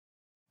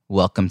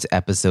Welcome to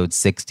episode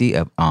 60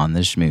 of On the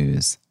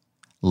Schmooze.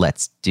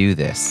 Let's do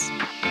this.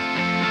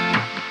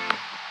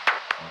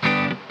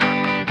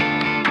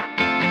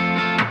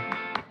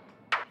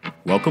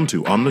 Welcome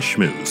to On the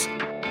Schmooze,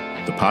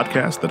 the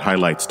podcast that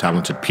highlights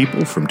talented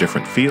people from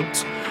different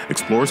fields,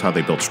 explores how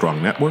they built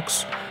strong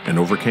networks, and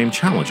overcame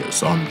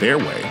challenges on their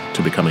way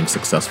to becoming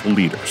successful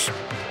leaders.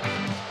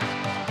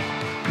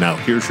 Now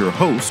here's your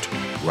host,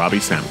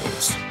 Robbie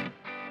Samuels.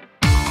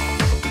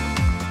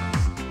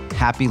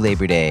 Happy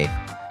Labor Day.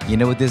 You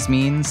know what this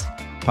means?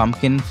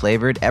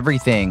 Pumpkin-flavored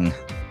everything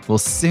will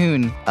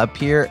soon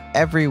appear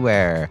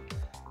everywhere.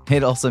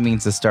 It also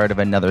means the start of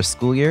another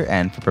school year,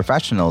 and for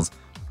professionals,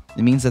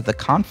 it means that the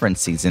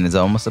conference season is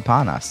almost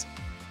upon us.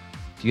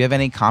 Do you have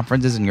any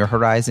conferences in your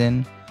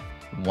horizon?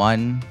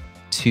 1,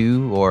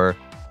 2, or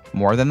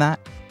more than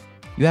that?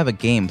 You have a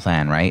game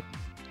plan, right?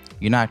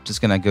 You're not just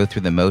going to go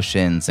through the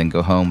motions and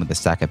go home with a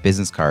stack of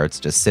business cards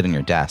just sit on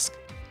your desk.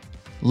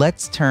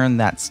 Let's turn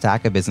that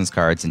stack of business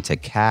cards into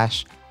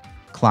cash,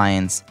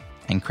 clients,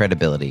 and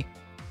credibility.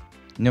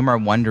 No more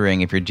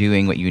wondering if you're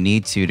doing what you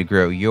need to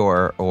grow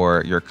your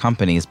or your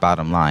company's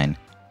bottom line.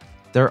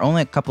 There are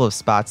only a couple of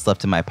spots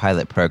left in my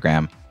pilot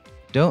program.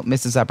 Don't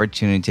miss this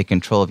opportunity to take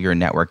control of your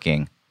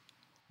networking.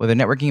 Whether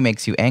networking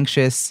makes you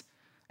anxious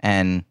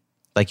and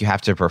like you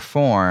have to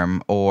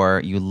perform, or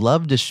you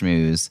love to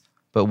schmooze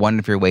but wonder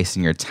if you're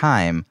wasting your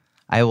time,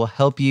 I will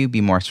help you be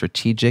more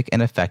strategic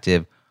and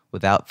effective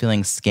without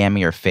feeling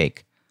scammy or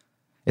fake.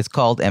 It's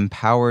called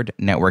Empowered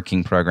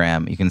Networking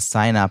Program. You can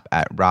sign up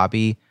at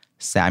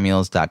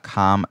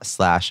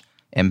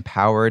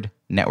robbiesamuels.com/empowered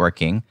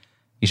networking.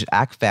 You should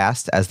act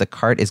fast as the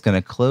cart is going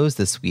to close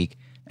this week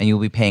and you'll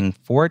be paying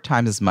 4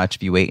 times as much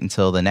if you wait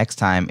until the next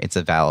time it's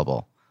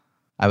available.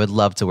 I would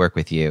love to work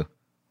with you.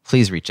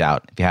 Please reach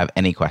out if you have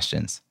any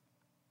questions.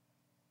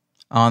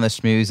 On the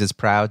Schmooze is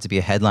proud to be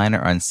a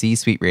headliner on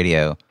C-Suite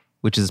Radio,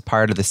 which is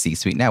part of the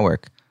C-Suite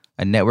Network,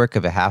 a network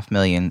of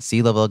 500,000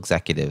 C-level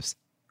executives.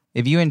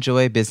 If you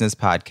enjoy business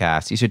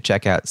podcasts, you should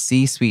check out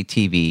C-Suite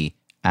TV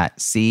at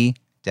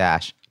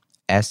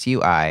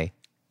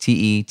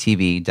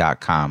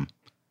c-suitetv.com.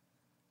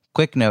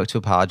 Quick note to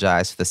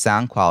apologize for the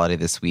sound quality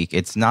this week.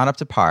 It's not up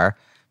to par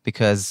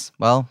because,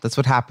 well, that's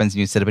what happens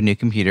when you set up a new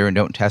computer and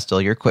don't test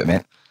all your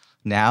equipment.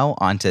 Now,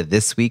 on to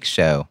this week's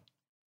show.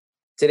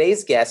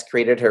 Today's guest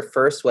created her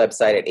first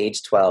website at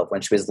age 12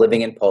 when she was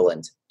living in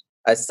Poland,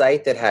 a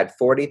site that had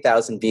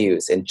 40,000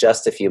 views in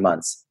just a few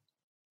months.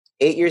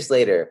 8 years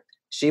later,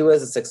 she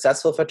was a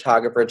successful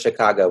photographer in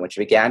Chicago when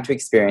she began to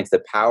experience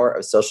the power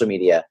of social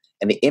media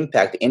and the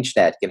impact the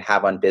internet can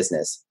have on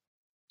business.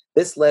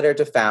 This led her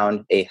to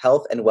found a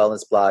health and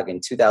wellness blog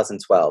in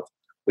 2012,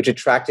 which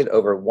attracted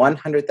over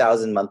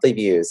 100,000 monthly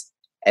views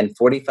and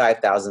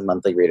 45,000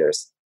 monthly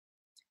readers.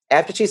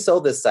 After she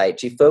sold this site,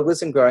 she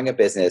focused on growing a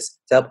business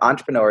to help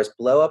entrepreneurs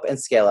blow up and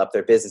scale up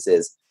their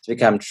businesses to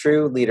become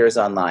true leaders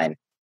online.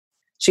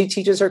 She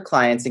teaches her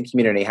clients and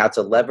community how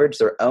to leverage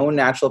their own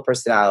natural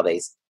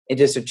personalities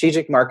into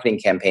strategic marketing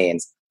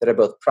campaigns that are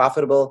both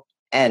profitable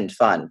and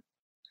fun.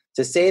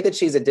 To say that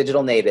she's a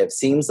digital native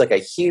seems like a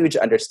huge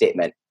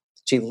understatement.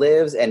 She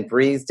lives and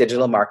breathes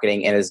digital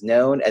marketing and is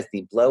known as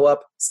the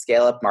blow-up,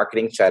 scale-up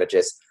marketing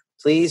strategist.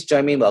 Please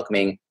join me in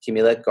welcoming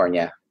Kamila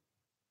Gornia.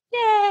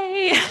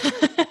 Yay!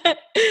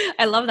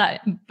 I love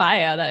that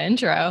bio, that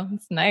intro.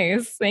 It's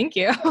nice. Thank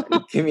you.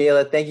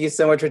 Kamila, thank you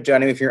so much for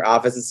joining me from your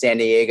office in San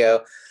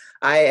Diego.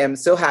 I am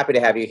so happy to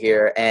have you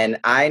here, and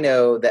I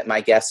know that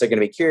my guests are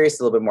going to be curious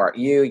a little bit more about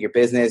you, your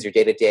business, your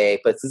day-to-day,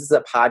 but since this is a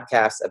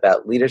podcast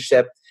about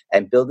leadership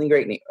and building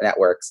great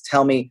networks,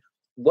 tell me,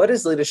 what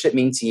does leadership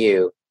mean to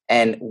you,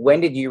 and when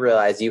did you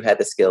realize you had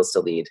the skills to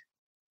lead?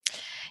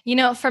 You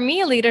know, for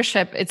me,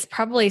 leadership, it's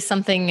probably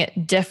something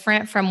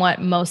different from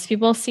what most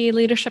people see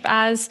leadership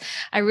as.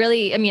 I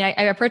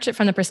approach it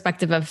from the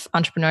perspective of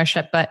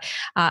entrepreneurship, but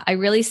I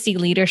really see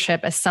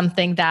leadership as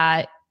something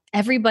that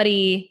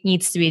everybody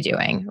needs to be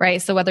doing,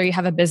 right? So whether you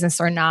have a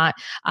business or not,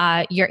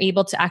 you're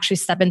able to actually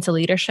step into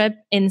leadership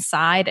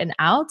inside and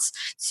out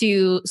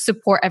to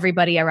support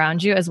everybody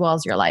around you as well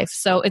as your life.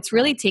 So it's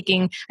really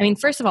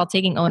first of all,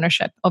 taking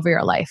ownership over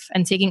your life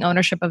and taking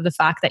ownership of the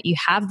fact that you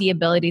have the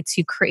ability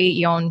to create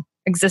your own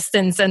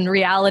existence and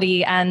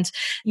reality, and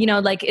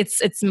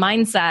it's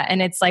mindset,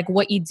 and it's like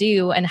what you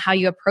do and how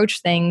you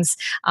approach things.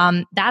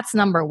 That's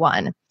number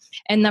one.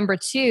 And number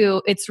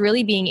two, it's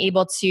really being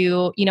able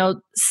to,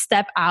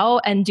 step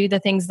out and do the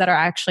things that are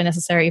actually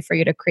necessary for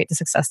you to create the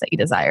success that you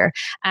desire.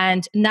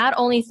 And not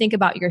only think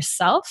about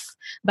yourself,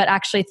 but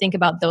actually think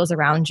about those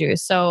around you.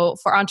 So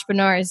for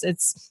entrepreneurs,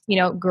 it's,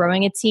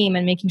 growing a team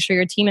and making sure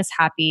your team is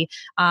happy.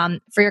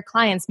 For your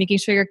clients, making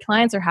sure your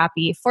clients are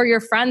happy. For your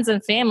friends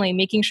and family,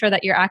 making sure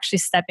that you're actually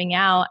stepping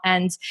out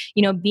and,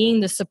 being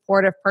the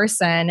supportive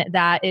person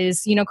that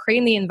is,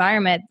 creating the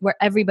environment where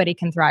everybody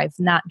can thrive,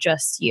 not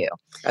just you.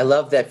 I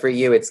love that for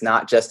you, it's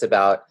not just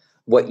about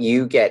what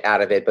you get out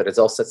of it, but it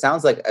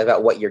sounds like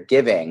about what you're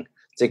giving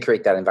to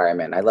create that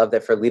environment. I love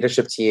that for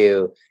leadership to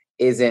you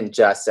isn't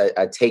just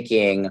a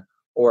taking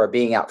or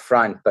being out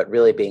front, but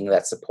really being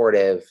that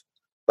supportive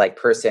like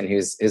person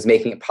who's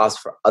making it possible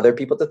for other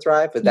people to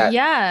thrive. But that,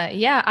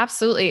 yeah,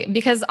 absolutely.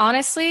 Because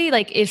honestly,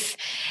 like if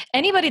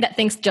anybody that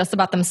thinks just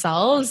about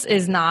themselves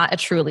is not a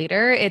true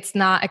leader, it's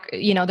not,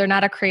 they're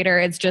not a creator.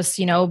 It's just,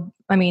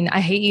 I mean, I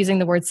hate using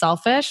the word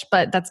selfish,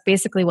 but that's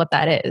basically what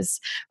that is,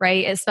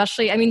 right?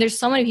 Especially, I mean, there's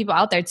so many people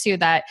out there too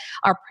that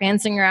are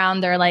prancing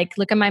around. They're like,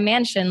 look at my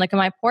mansion, look at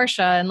my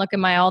Porsche, and look at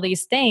my all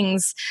these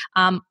things.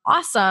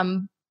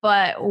 Awesome.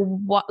 But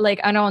what, like,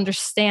 I don't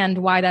understand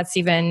why that's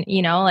even,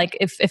 like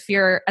if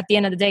you're at the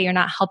end of the day, you're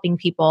not helping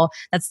people,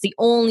 that's the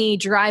only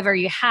driver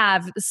you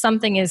have,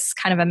 something is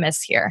kind of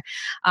amiss here.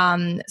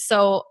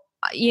 So,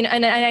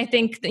 and I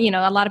think,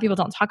 a lot of people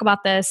don't talk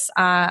about this,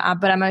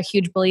 but I'm a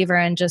huge believer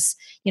in just,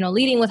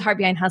 leading with heart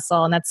behind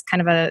hustle. And that's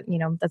kind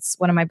of that's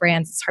one of my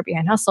brands, it's heart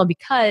behind hustle,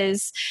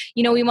 because,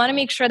 we want to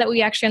make sure that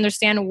we actually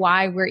understand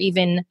why we're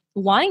even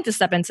wanting to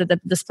step into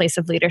this place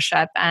of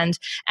leadership and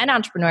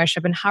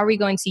entrepreneurship, and how are we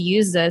going to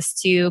use this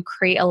to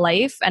create a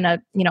life and a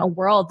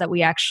world that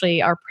we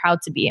actually are proud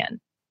to be in.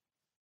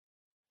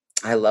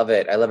 I love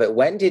it.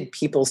 When did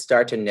people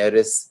start to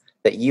notice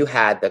that you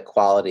had the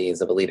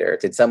qualities of a leader?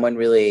 Did someone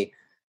really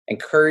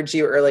encourage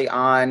you early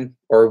on,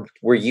 or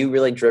were you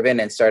really driven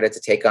and started to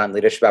take on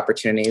leadership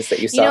opportunities that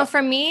you saw?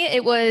 For me,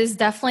 it was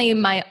definitely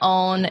my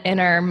own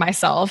inner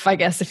myself, I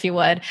guess, if you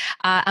would.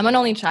 I'm an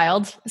only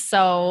child.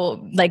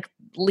 So like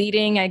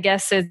leading, I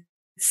guess,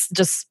 it's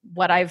just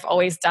what I've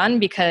always done,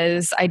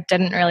 because I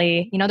didn't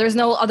really, there's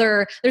no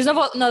other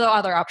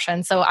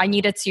option. So I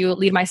needed to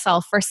lead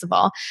myself, first of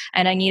all,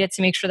 and I needed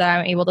to make sure that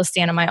I'm able to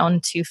stand on my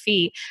own 2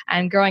 feet.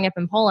 And growing up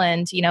in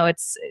Poland,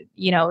 it's,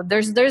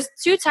 there's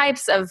two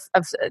types of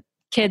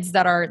kids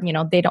that are,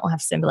 they don't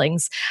have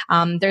siblings.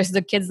 There's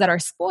the kids that are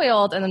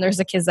spoiled, and then there's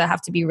the kids that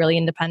have to be really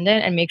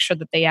independent and make sure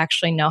that they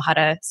actually know how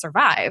to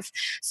survive.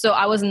 So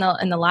I was in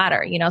the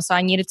latter, so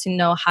I needed to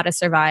know how to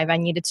survive. I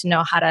needed to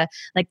know how to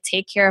like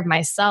take care of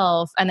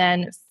myself. And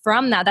then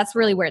from that, that's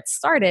really where it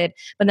started.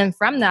 But then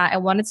from that, I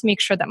wanted to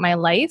make sure that my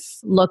life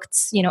looked,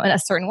 in a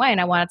certain way. And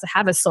I wanted to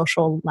have a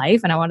social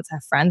life, and I wanted to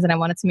have friends, and I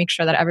wanted to make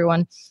sure that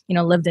everyone,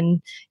 lived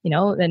in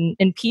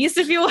peace,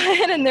 if you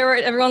would, and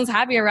everyone's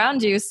happy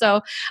around you.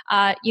 So,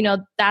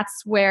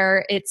 that's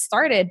where it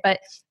started. But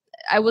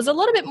I was a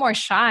little bit more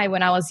shy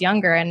when I was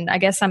younger, and I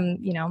guess I'm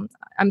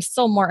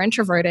still more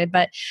introverted,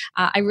 but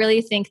I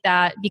really think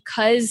that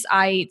because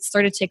I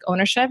started to take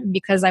ownership,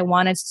 because I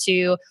wanted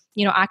to,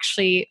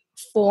 actually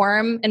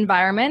form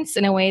environments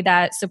in a way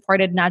that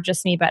supported not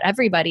just me, but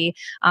everybody,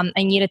 I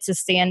needed to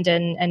stand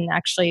and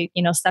actually,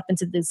 step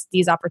into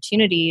these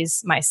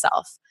opportunities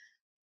myself.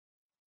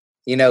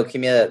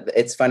 Kamila,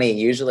 it's funny.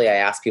 Usually I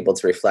ask people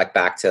to reflect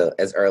back to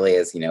as early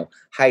as,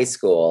 high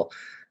school,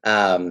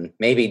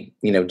 maybe,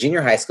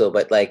 junior high school,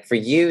 but like for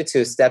you to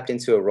have stepped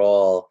into a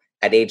role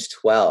at age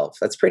 12,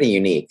 that's pretty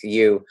unique.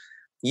 You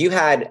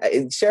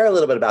had, share a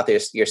little bit about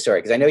your story,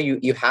 because I know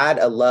you had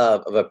a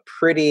love of a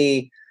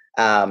pretty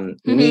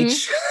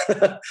niche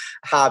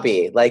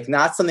hobby, like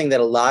not something that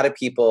a lot of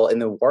people in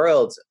the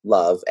world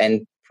love,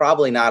 and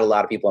probably not a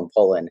lot of people in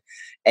Poland.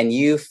 And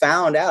you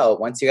found out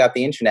once you got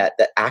the internet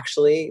that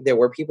actually there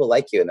were people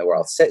like you in the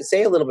world.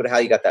 Say a little bit of how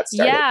you got that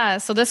started. Yeah.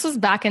 So this was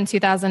back in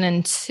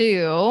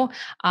 2002.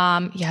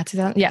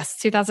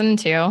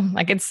 2002.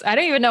 Like I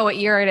don't even know what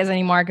year it is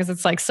anymore, because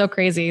it's like so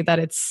crazy that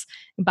it's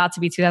about to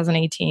be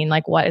 2018.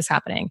 Like what is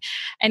happening?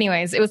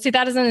 Anyways, it was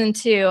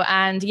 2002.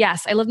 And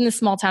yes, I lived in a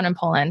small town in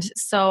Poland.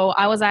 So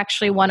I was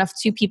actually one of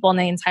 2 people in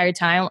the entire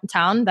town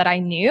that I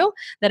knew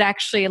that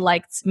actually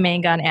liked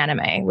manga and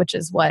anime, which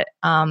is what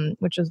I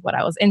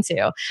was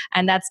into.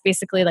 And that's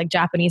basically like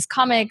Japanese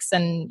comics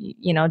and,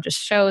 just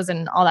shows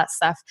and all that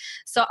stuff.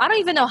 So I don't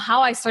even know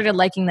how I started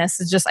liking this.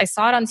 It's just, I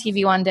saw it on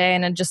TV one day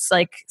and it just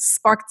like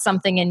sparked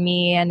something in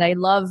me. And I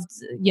loved,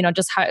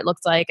 just how it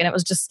looked like. And it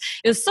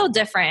was so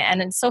different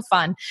and it's so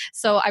fun.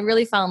 So I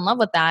really fell in love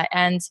with that.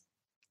 And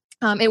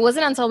it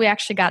wasn't until we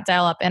actually got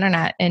dial-up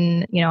internet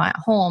at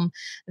home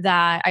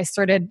that I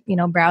started,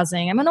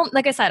 browsing.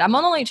 Like I said, I'm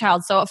an only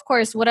child. So of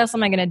course, what else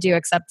am I going to do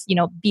except,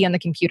 be on the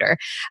computer?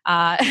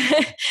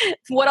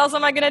 What else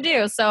am I going to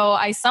do? So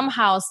I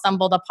somehow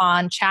stumbled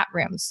upon chat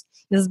rooms.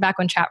 This is back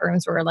when chat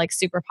rooms were like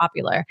super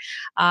popular.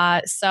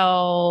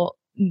 So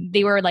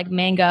they were like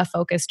manga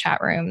focused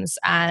chat rooms,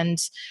 and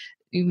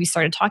we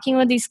started talking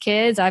with these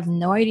kids. I have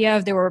no idea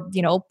if they were,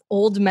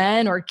 old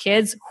men or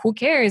kids. Who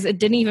cares? It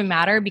didn't even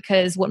matter,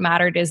 because what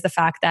mattered is the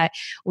fact that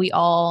we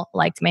all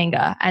liked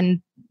manga.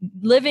 And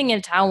living in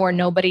a town where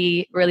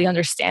nobody really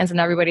understands and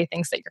everybody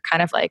thinks that you're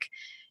kind of like,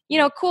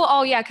 cool.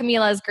 Oh yeah,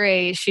 Kamila is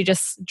great. She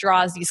just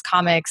draws these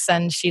comics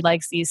and she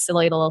likes these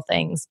silly little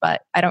things,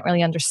 but I don't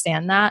really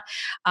understand that.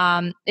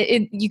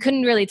 You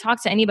couldn't really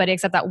talk to anybody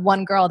except that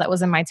one girl that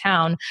was in my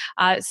town.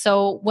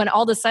 So when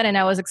all of a sudden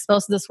I was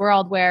exposed to this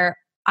world where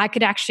I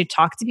could actually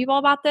talk to people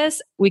about this,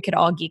 we could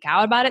all geek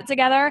out about it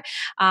together.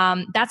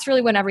 That's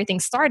really when everything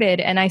started.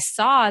 And I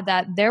saw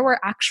that there were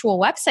actual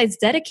websites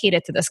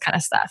dedicated to this kind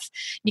of stuff,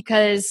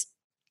 because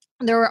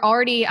there were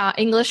already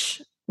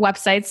English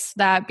websites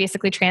that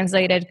basically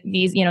translated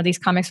these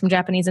comics from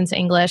Japanese into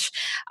English.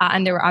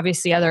 And there were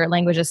obviously other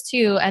languages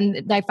too.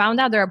 And I found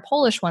out there are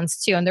Polish ones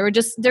too. And there were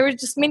just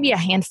maybe a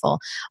handful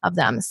of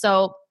them.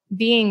 So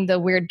being the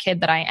weird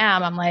kid that I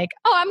am, I'm like,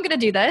 oh, I'm going to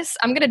do this.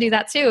 I'm going to do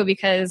that too,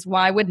 because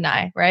why wouldn't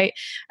I, right?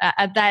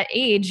 At that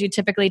age, you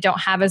typically don't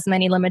have as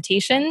many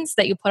limitations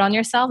that you put on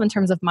yourself in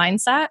terms of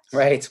mindset.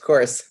 Right, of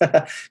course.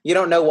 You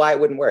don't know why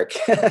it wouldn't work.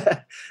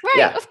 Right,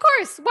 Yeah. of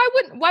course.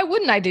 Why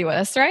wouldn't I do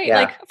this, right?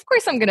 Yeah. Like, of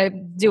course I'm going to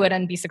do it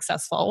and be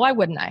successful. Why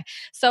wouldn't I?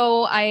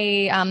 So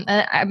I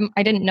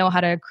didn't know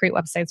how to create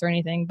websites or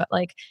anything, but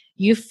like,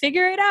 you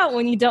figure it out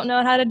when you don't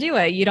know how to do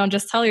it. You don't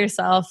just tell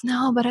yourself,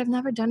 no, but I've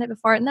never done it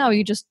before. No,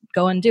 you just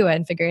go and do it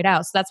and figure it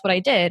out. So that's what I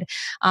did.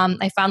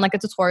 I found like a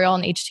tutorial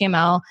in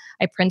HTML.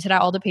 I printed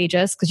out all the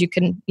pages because you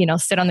can,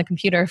 sit on the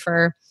computer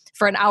for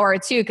an hour or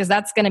two, because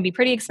that's going to be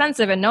pretty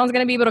expensive and no one's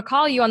going to be able to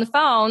call you on the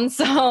phone.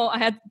 So I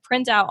had to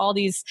print out all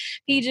these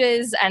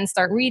pages and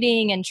start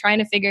reading and trying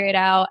to figure it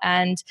out.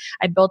 And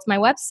I built my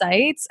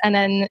websites, and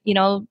then,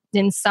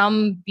 in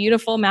some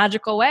beautiful,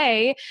 magical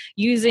way,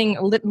 using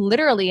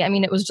literally,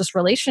 it was just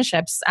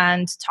relationships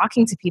and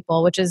talking to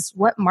people, which is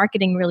what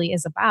marketing really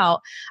is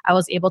about. I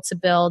was able to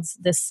build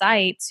this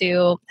site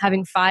to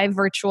having 5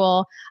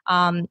 virtual,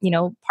 part-time,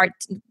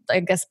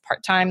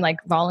 like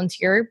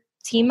volunteer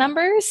team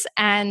members,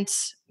 and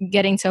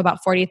getting to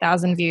about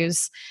 40,000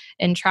 views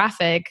in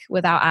traffic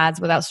without ads,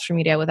 without social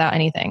media, without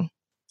anything.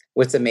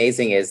 What's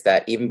amazing is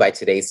that even by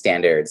today's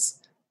standards,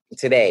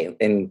 today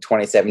in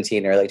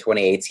 2017, early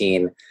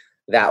 2018,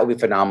 that would be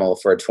phenomenal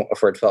for a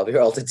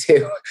 12-year-old to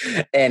do.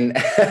 And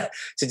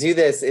to do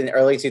this in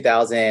early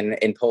 2000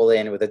 in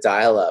Poland with a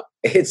dial-up,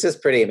 it's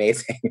just pretty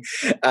amazing.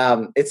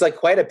 It's like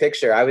quite a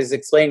picture. I was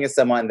explaining to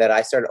someone that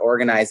I started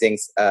organizing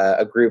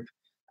a group.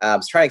 I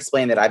was trying to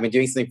explain that I've been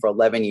doing something for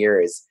 11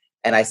 years.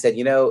 And I said,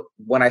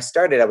 when I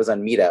started, I was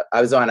on Meetup.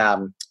 I was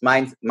on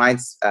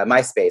MySpace.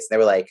 And they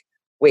were like,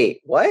 wait,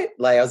 what?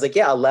 Like, I was like,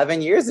 yeah,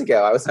 11 years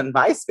ago, I was on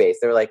MySpace.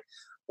 They were like,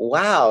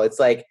 wow. It's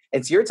like,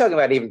 and so you're talking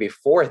about even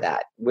before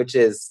that, which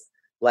is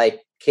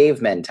like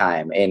caveman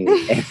time in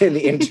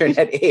the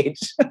internet age.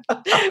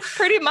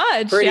 Pretty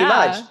much. Pretty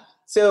much.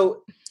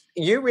 So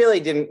you really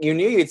you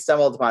knew you'd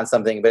stumbled upon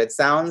something, but it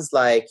sounds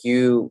like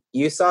you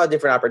saw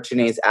different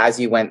opportunities as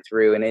you went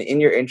through. And in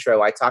your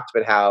intro, I talked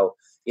about how,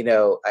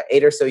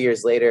 8 or so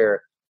years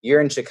later,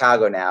 you're in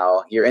Chicago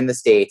now, you're in the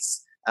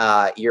States,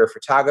 you're a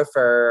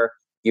photographer,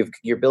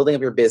 you're building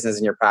up your business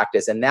and your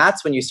practice. And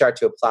that's when you start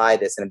to apply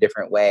this in a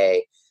different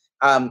way.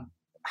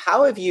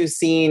 How have you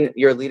seen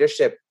your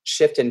leadership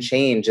shift and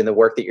change in the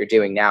work that you're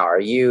doing now?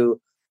 Do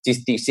you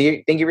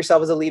think of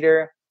yourself as a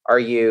leader? Are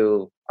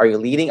you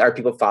leading? Are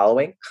people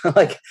following?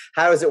 Like,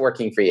 how is it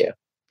working for you?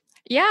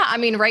 Yeah.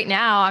 Right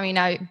now,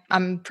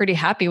 I'm pretty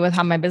happy with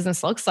how my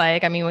business looks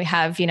like. We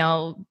have,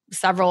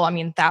 several,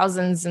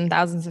 thousands and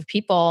thousands of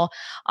people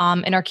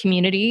in our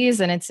communities,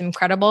 and it's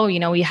incredible.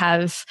 We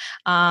have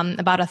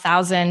about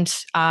 1,000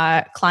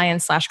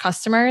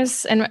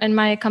 clients/customers in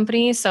my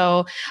company.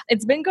 So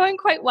it's been going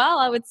quite well,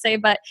 I would say.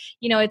 But,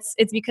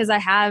 it's because I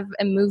have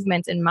a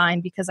movement in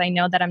mind, because I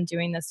know that I'm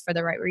doing this for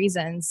the right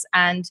reasons.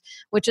 And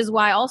which is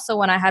why also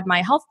when I had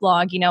my health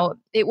blog,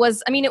 it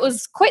was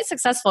quite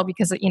successful,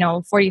 because,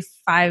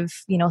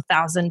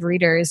 45,000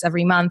 readers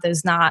every month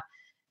is not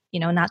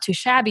too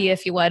shabby,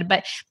 if you would,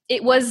 but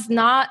it was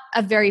not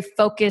a very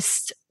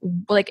focused,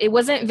 it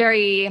wasn't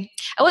very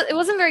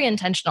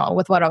intentional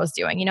with what I was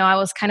doing. I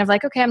was kind of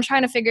like, okay, I'm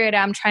trying to figure it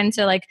out. I'm trying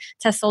to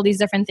test all these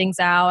different things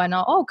out, and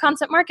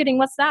content marketing,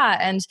 what's that?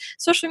 And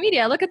social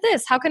media, look at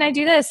this. How can I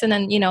do this? And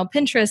then,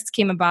 Pinterest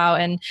came about,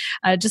 and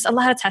just a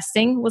lot of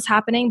testing was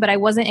happening, but I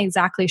wasn't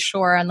exactly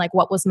sure on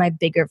what was my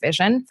bigger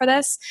vision for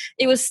this.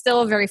 It was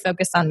still very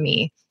focused on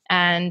me.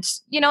 And,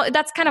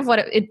 that's kind of what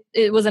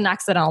it was, an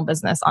accidental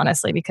business,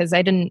 honestly, because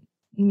I didn't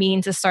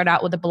mean to start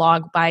out with a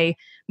blog by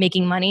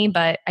making money,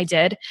 but I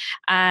did.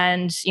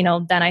 And,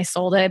 then I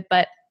sold it.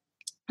 But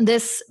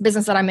this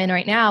business that I'm in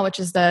right now, which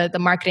is the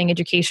marketing,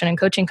 education, and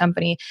coaching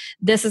company,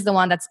 this is the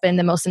one that's been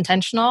the most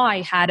intentional.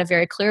 I had a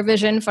very clear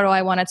vision for what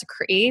I wanted to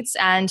create.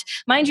 And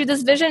mind you,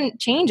 this vision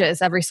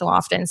changes every so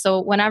often.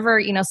 So whenever,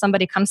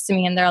 somebody comes to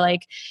me and they're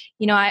like,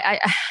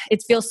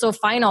 it feels so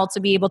final to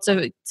be able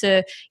to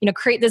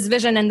create this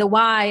vision and the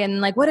why,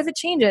 and what if it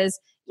changes?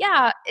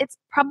 Yeah, it's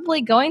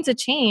probably going to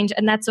change,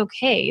 and that's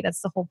okay.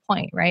 That's the whole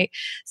point, right?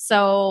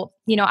 So,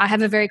 I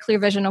have a very clear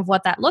vision of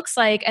what that looks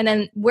like, and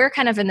then we're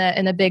kind of in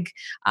a big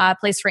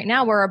place right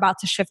now. We're about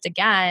to shift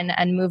again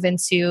and move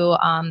into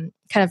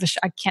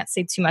I can't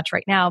say too much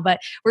right now, but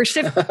we're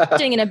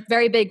shifting in a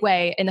very big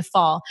way in the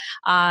fall,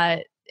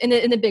 in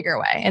a bigger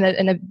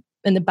way,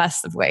 in the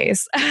best of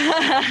ways.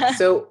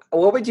 So,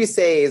 what would you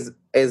say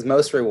is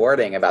most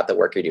rewarding about the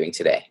work you're doing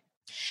today?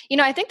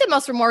 I think the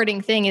most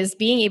rewarding thing is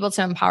being able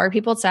to empower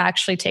people to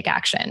actually take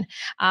action.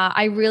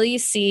 I really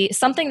see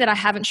something that I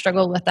haven't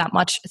struggled with that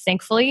much,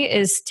 thankfully,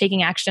 is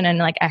taking action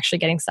and actually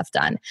getting stuff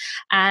done.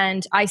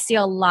 And I see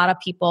a lot of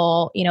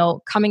people,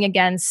 coming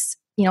against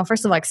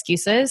first of all,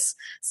 excuses.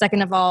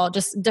 Second of all,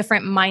 just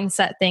different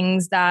mindset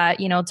things that,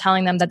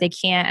 telling them that they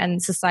can't,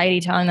 and society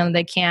telling them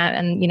they can't.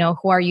 And,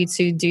 who are you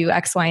to do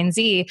X, Y, and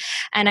Z?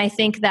 And I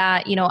think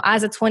that,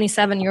 as a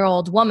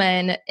 27-year-old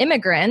woman,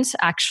 immigrant,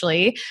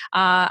 actually,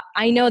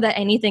 I know that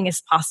anything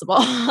is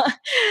possible.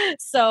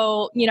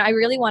 So, I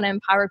really want to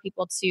empower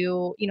people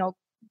to,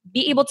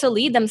 be able to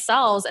lead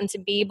themselves and to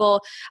be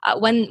able,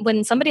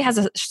 when somebody has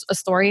a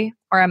story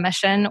or a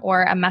mission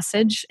or a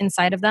message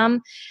inside of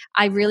them,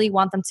 I really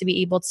want them to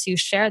be able to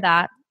share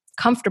that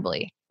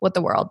comfortably with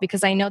the world,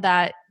 because I know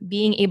that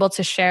being able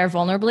to share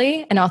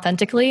vulnerably and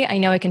authentically, I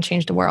know it can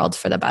change the world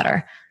for the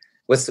better.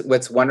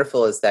 What's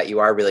wonderful is that you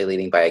are really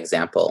leading by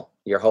example.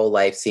 Your whole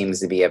life seems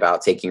to be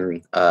about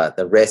taking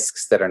the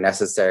risks that are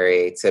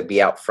necessary to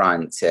be out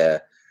front,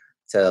 to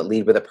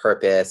lead with a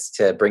purpose,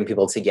 to bring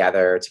people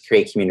together, to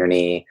create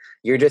community.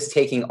 You're just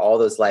taking all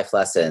those life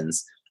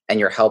lessons and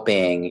you're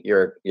helping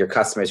your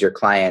customers, your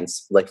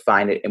clients, like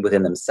find it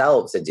within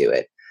themselves to do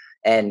it.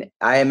 And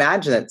I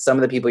imagine that some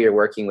of the people you're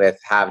working with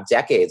have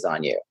decades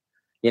on you.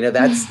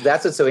 That's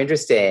what's so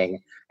interesting.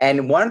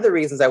 And one of the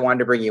reasons I wanted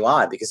to bring you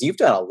on, because you've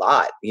done a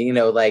lot,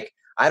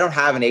 I don't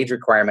have an age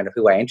requirement of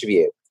who I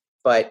interview,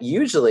 but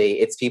usually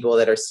it's people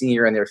that are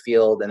senior in their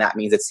field, and that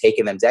means it's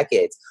taken them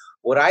decades.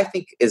 What I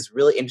think is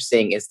really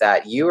interesting is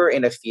that you are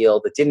in a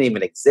field that didn't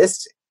even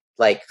exist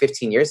like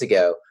 15 years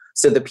ago.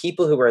 So the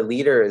people who are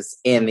leaders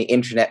in the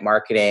internet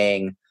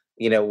marketing,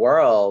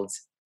 world,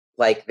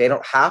 like they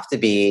don't have to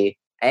be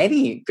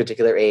any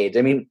particular age.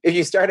 I mean, if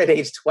you start at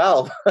age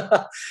 12,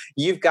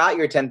 you've got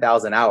your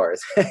 10,000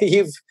 hours.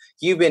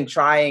 You've been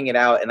trying it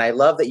out. And I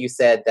love that you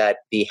said that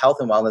the health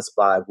and wellness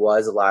blog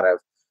was a lot of,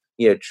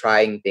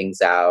 trying things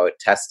out,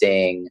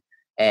 testing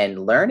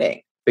and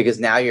learning, because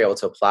now you're able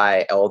to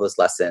apply all those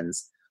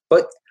lessons.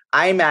 But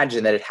I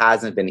imagine that it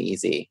hasn't been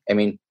easy. I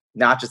mean,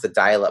 not just the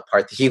dial-up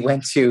part that you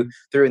went through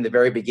in the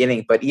very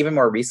beginning, but even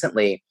more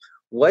recently,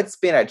 what's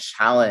been a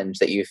challenge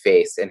that you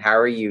faced and how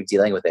are you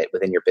dealing with it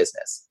within your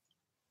business?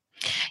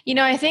 So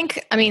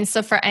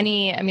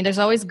there's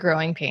always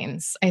growing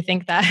pains. I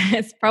think that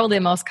it's probably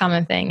the most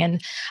common thing.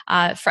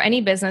 And for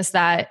any business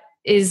that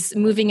is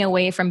moving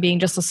away from being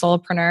just a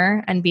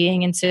solopreneur and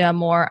being into a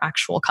more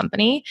actual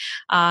company,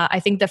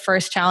 I think the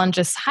first challenge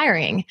is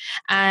hiring.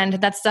 And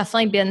that's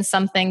definitely been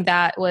something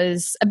that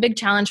was a big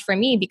challenge for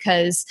me,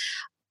 because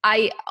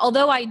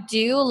although I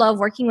do love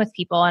working with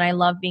people and I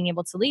love being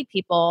able to lead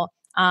people,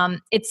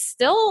 it's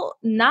still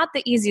not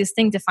the easiest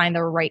thing to find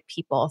the right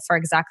people for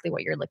exactly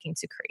what you're looking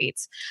to create.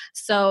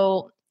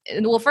 So,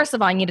 well, first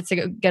of all, I needed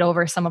to get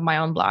over some of my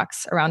own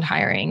blocks around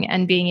hiring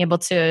and being able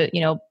to,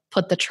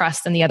 put the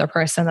trust in the other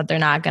person that they're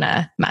not going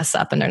to mess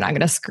up and they're not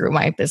going to screw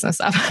my business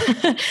up.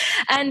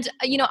 And,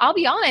 I'll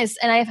be honest,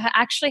 and I've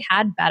actually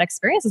had bad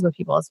experiences with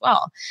people as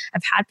well.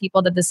 I've had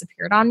people that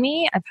disappeared on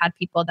me. I've had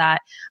people that,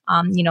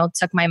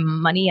 took my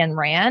money and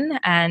ran,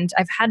 and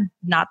I've had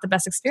not the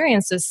best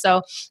experiences.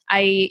 So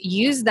I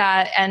used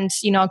that and,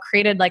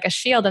 created like a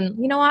shield,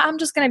 and I'm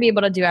just going to be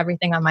able to do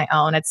everything on my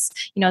own. It's,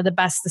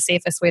 the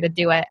safest way to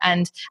do it.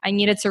 And I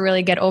needed to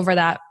really get over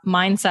that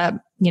mindset,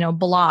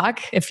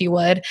 block, if you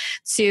would,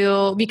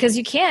 because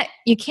you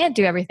can't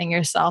do everything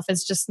yourself.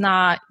 It's just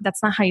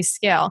that's not how you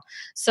scale.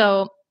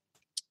 So,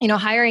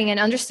 hiring and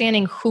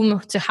understanding whom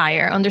to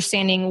hire,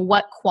 understanding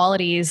what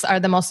qualities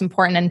are the most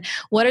important and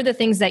what are the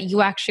things that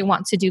you actually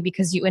want to do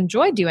because you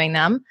enjoy doing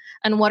them,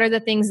 and what are the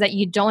things that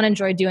you don't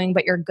enjoy doing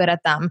but you're good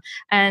at them.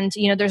 And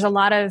there's a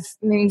lot of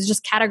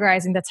just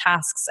categorizing the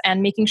tasks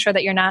and making sure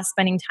that you're not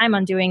spending time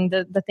on doing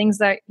the things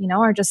that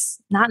are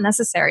just not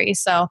necessary.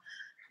 So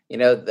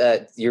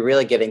you're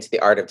really getting to the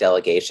art of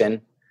delegation.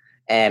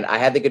 And I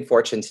had the good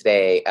fortune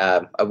today.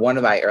 One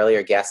of my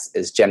earlier guests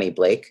is Jenny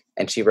Blake,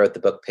 and she wrote the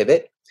book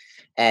Pivot.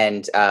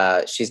 And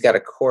she's got a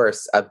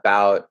course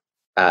about,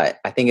 I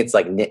think it's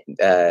like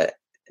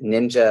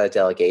ninja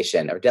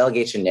delegation or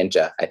delegation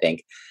ninja, I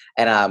think.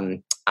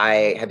 And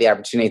I had the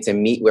opportunity to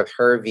meet with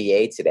her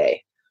VA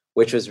today,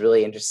 which was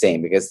really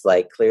interesting because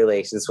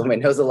clearly this woman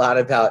knows a lot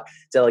about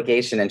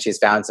delegation and she's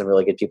found some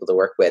really good people to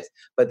work with.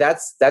 But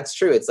that's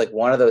true. It's like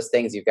one of those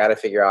things you've got to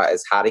figure out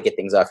is how to get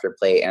things off your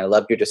plate. And I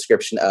love your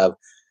description of,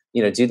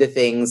 do the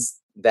things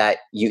that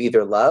you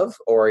either love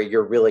or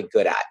you're really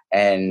good at,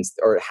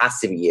 or it has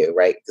to be you,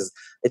 right? Because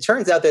it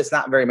turns out there's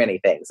not very many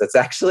things. It's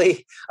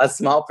actually a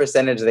small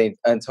percentage of the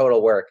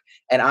total work.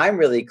 And I'm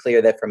really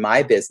clear that for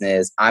my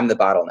business, I'm the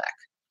bottleneck.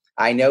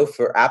 I know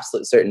for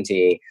absolute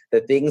certainty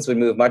that things would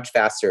move much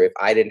faster if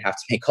I didn't have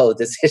to make all the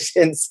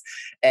decisions.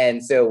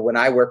 And so when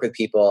I work with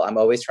people, I'm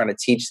always trying to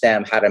teach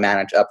them how to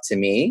manage up to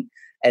me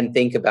and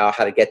think about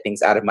how to get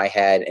things out of my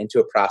head into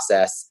a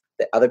process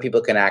that other people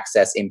can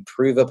access,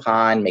 improve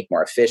upon, make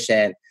more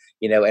efficient,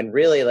 and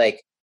really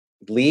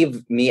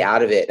leave me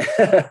out of it.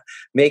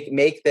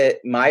 make that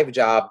my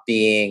job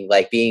being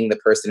the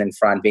person in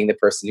front, being the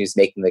person who's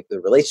making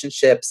the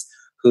relationships,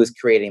 who's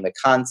creating the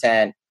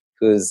content,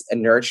 who's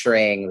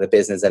nurturing the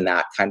business in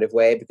that kind of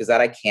way, because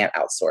that I can't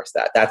outsource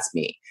that. That's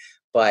me.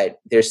 But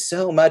there's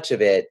so much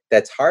of it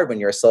that's hard when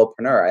you're a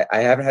solopreneur. I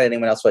haven't had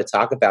anyone else really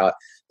talk about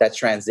that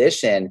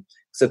transition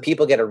So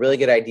people get a really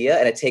good idea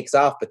and it takes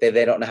off, but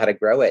they don't know how to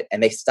grow it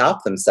and they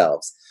stop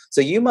themselves.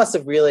 So you must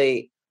have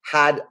really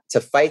had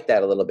to fight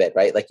that a little bit,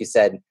 right? Like you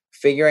said,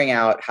 figuring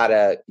out how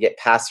to get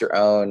past your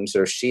own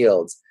sort of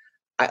shields.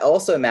 I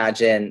also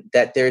imagine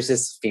that there's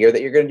this fear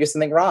that you're going to do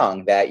something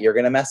wrong, that you're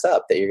going to mess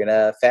up, that you're going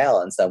to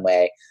fail in some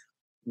way.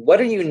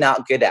 What are you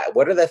not good at?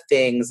 What are the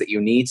things that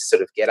you need to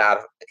sort of get out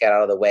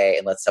of the way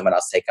and let someone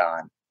else take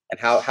on? And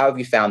how have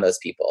you found those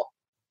people?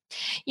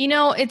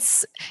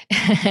 It's,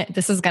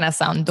 this is going to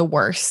sound the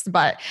worst,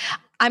 but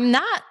I'm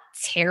not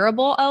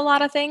terrible at a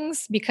lot of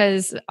things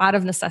because out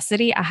of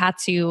necessity, I had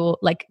to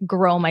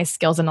grow my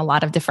skills in a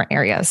lot of different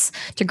areas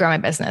to grow my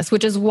business,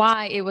 which is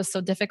why it was so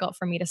difficult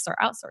for me to start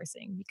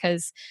outsourcing.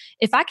 Because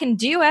if I can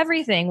do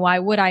everything, why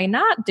would I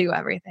not do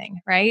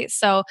everything? Right.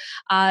 So,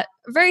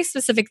 very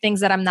specific things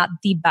that I'm not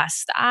the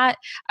best at.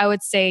 I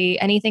would say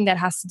anything that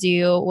has to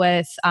do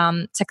with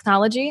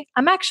technology.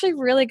 I'm actually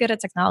really good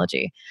at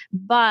technology,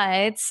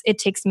 but it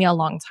takes me a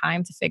long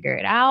time to figure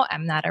it out.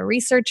 I'm not a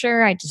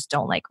researcher. I just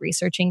don't like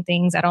researching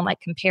things. I don't like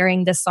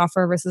comparing this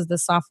software versus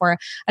this software.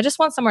 I just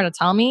want someone to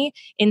tell me,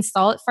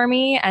 install it for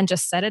me, and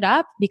just set it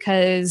up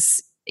because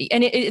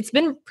it's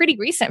been pretty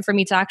recent for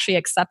me to actually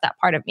accept that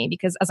part of me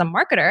because as a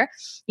marketer,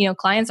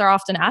 clients are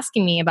often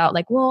asking me about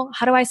well,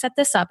 how do I set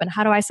this up? And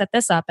how do I set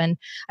this up? And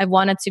I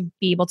wanted to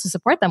be able to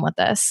support them with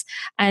this.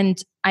 And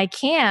I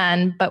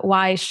can, but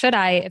why should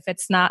I if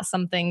it's not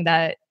something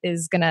that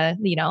is going to,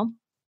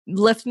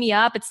 lift me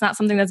up? It's not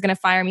something that's going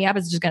to fire me up.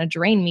 It's just going to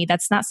drain me.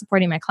 That's not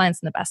supporting my clients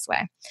in the best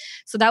way.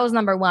 So that was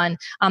number one.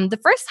 The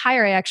first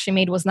hire I actually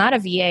made was not a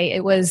VA.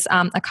 It was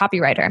a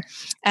copywriter.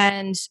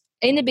 And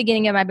in the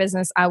beginning of my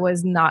business, I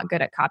was not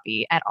good at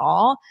copy at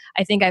all.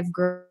 I think I've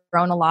grown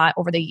a lot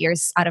over the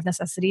years out of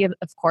necessity,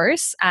 of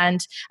course.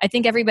 And I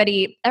think every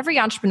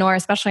entrepreneur,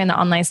 especially in the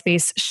online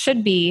space,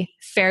 should be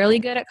fairly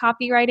good at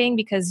copywriting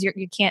because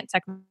you can't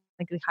technically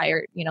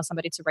hire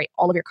somebody to write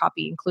all of your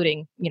copy,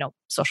 including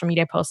social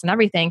media posts and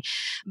everything.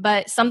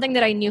 But something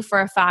that I knew for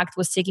a fact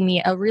was taking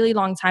me a really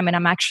long time, and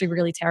I'm actually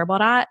really terrible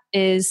at,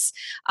 is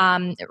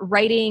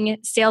writing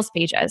sales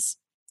pages.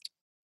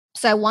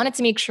 So I wanted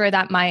to make sure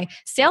that my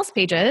sales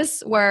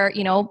pages were,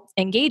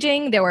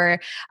 engaging. There were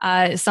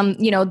some,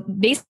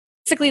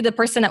 basically the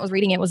person that was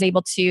reading it was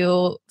able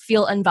to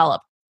feel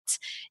enveloped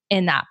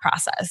in that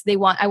process.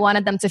 I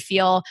wanted them to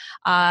feel,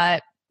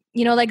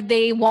 like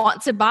they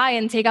want to buy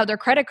and take out their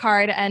credit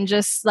card and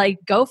just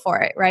go for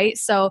it. Right.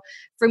 So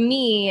for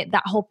me,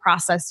 that whole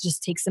process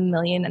just takes 1.5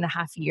 million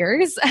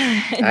years.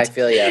 I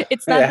feel you.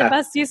 It's not the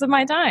best use of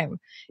my time.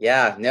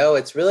 Yeah, no,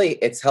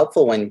 it's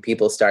helpful when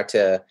people start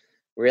to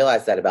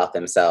realize that about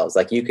themselves.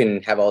 You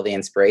can have all the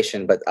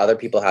inspiration, but other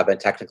people have a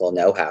technical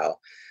know-how.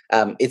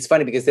 It's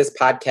funny because this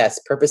podcast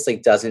purposely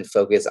doesn't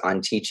focus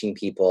on teaching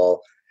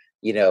people,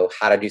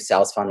 how to do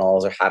sales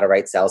funnels or how to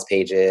write sales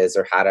pages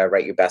or how to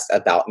write your best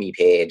about me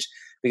page,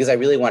 because I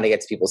really want to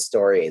get to people's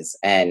stories.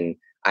 And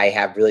I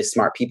have really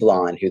smart people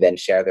on who then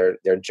share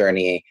their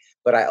journey.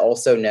 But I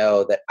also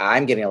know that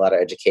I'm getting a lot of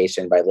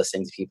education by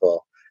listening to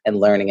people and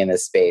learning in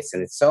this space.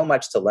 And it's so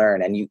much to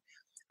learn. And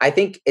I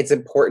think it's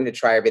important to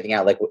try everything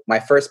out. Like my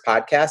first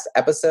podcast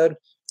episode,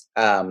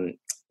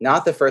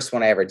 not the first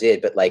one I ever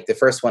did, but the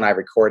first one I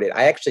recorded,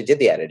 I actually did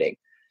the editing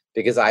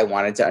because I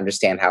wanted to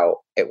understand how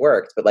it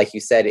worked. But like you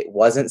said, it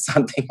wasn't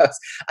something else.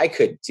 I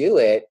could do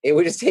it. It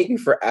would just take me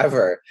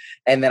forever.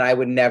 And then I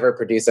would never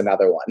produce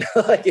another one.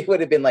 It would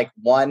have been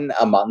one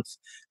a month,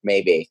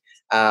 maybe.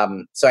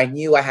 So I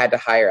knew I had to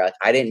hire.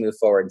 I didn't move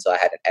forward until I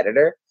had an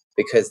editor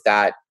because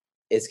that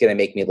is going to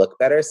make me look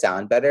better,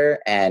 sound better,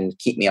 and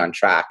keep me on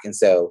track. And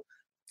so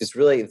it's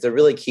a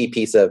really key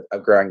piece of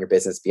growing your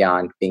business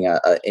beyond being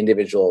an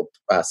individual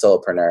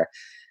solopreneur.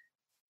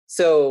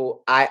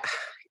 So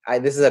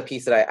this is a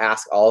piece that I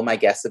ask all of my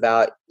guests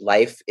about.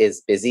 Life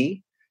is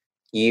busy.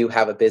 You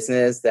have a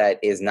business that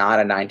is not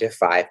a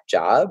 9-to-5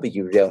 job.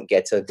 You don't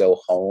get to go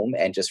home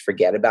and just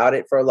forget about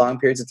it for long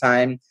periods of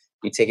time.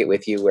 You take it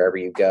with you wherever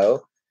you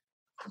go.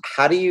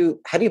 How do you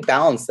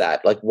balance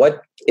that?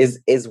 What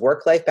is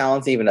work-life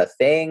balance even a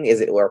thing?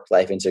 Is it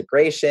work-life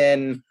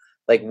integration?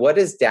 What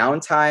is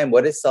downtime?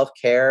 What is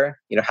self-care?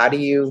 How do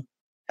you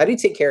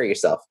take care of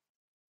yourself?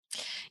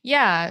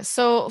 Yeah.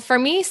 So for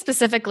me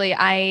specifically,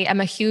 I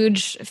am a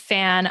huge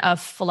fan of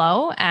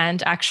flow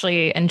and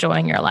actually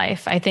enjoying your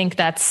life. I think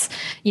that's,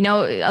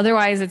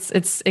 otherwise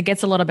it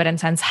gets a little bit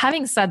intense.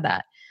 Having said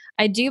that,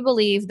 I do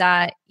believe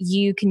that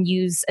you can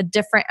use a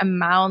different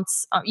amount.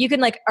 You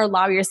can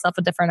allow yourself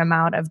a different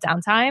amount of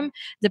downtime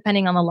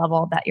depending on the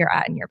level that you're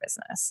at in your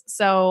business.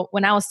 So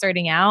when I was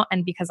starting out,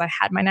 and because I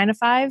had my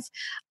 9-to-5,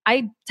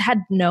 I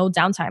had no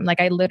downtime.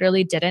 I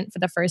literally didn't for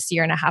the first 1.5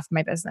 years of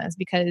my business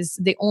because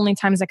the only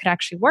times I could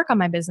actually work on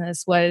my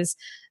business was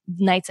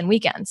nights and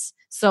weekends.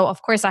 So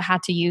of course I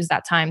had to use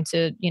that time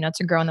to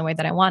grow in the way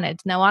that I wanted.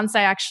 Now, once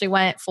I actually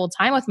went full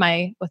time with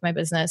my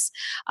business,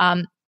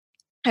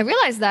 I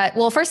realized that,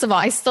 well, first of all,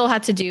 I still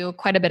had to do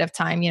quite a bit of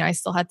time. I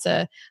still had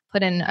to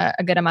put in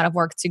a good amount of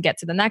work to get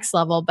to the next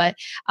level. But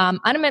I'm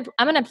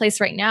in a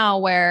place right now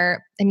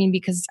where,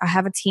 because I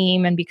have a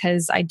team and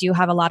because I do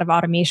have a lot of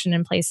automation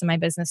in place in my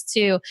business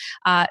too,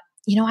 I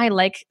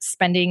like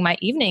spending my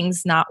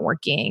evenings not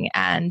working.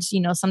 And,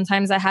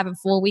 sometimes I have a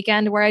full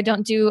weekend where I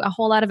don't do a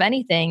whole lot of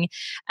anything.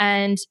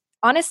 And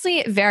honestly,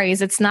 it varies.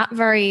 It's not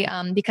very,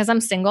 because I'm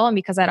single and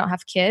because I don't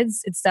have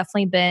kids, it's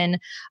definitely been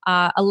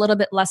a little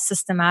bit less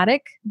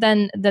systematic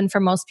than for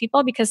most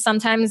people. Because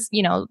sometimes,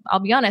 I'll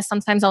be honest,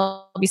 sometimes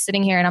I'll be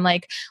sitting here and I'm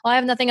like, well, I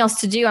have nothing else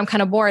to do. I'm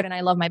kind of bored and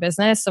I love my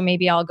business. So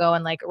maybe I'll go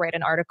and like write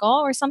an article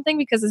or something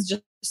because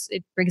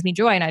it brings me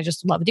joy and I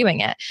just love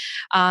doing it.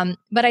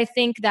 But I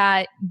think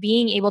that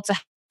being able to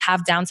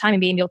have downtime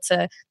and being able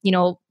to,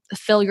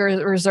 fill your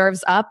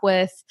reserves up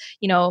with,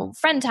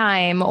 friend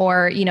time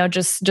or,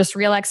 just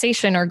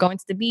relaxation or going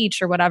to the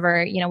beach or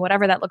whatever,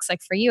 whatever that looks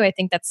like for you. I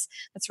think that's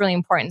really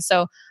important.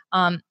 So,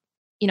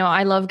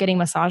 I love getting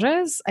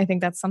massages. I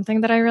think that's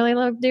something that I really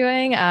love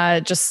doing.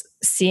 Just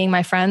seeing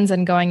my friends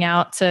and going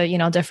out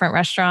to, different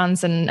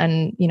restaurants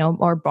and,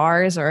 or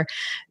bars or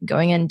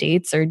going on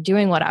dates or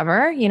doing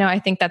whatever, I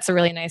think that's a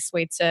really nice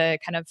way to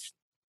kind of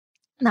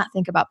not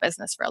think about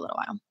business for a little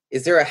while.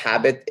 Is there a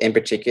habit in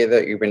particular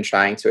that you've been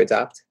trying to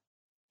adopt?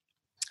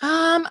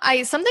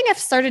 Something I've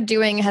started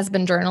doing has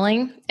been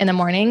journaling in the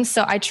morning.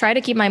 So I try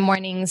to keep my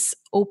mornings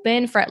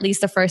open for at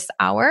least the first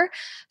hour.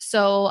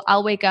 So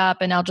I'll wake up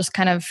and I'll just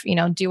kind of,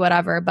 do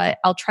whatever, but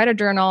I'll try to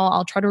journal.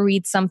 I'll try to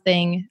read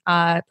something,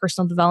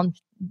 personal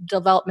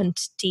development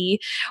tea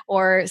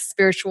or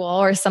spiritual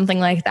or something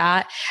like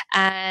that.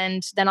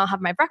 And then I'll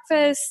have my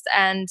breakfast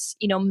and,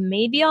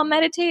 maybe I'll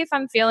meditate if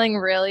I'm feeling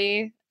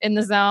really in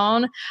the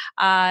zone.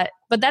 But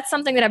that's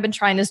something that I've been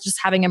trying, is just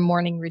having a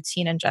morning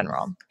routine in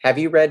general. Have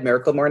you read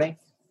Miracle Morning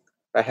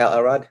by Hal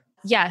Elrod?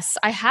 Yes,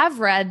 I have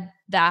read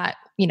that.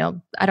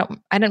 I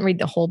didn't read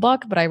the whole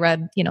book, but I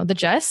read, the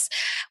gist.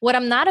 What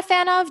I'm not a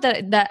fan of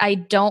that I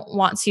don't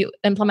want to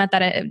implement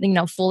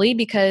that, fully,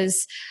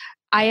 because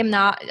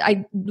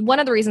one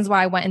of the reasons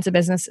why I went into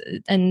business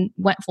and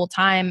went full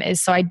time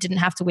is so I didn't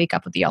have to wake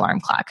up with the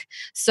alarm clock.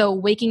 So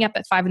waking up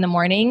at 5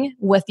 a.m.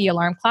 with the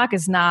alarm clock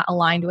is not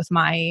aligned with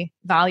my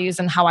values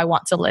and how I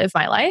want to live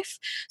my life.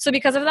 So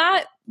because of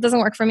that, it doesn't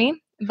work for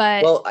me.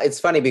 But well,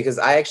 it's funny because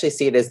I actually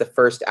see it as the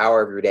first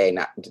hour of your day.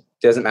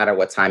 Doesn't matter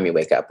what time you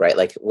wake up, right?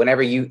 Like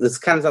whenever this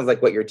kind of sounds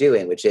like what you're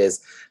doing, which is,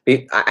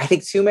 I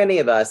think too many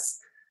of us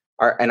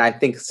are, and I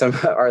think some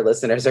of our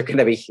listeners are going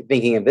to be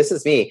thinking, and this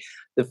is me.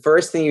 The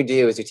first thing you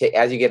do is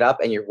as you get up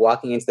and you're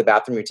walking into the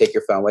bathroom, you take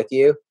your phone with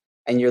you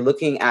and you're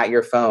looking at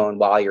your phone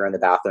while you're in the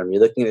bathroom.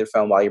 You're looking at your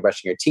phone while you're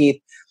brushing your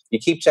teeth. You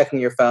keep checking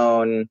your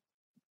phone,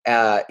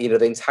 the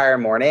entire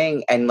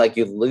morning, and like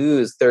you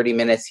lose 30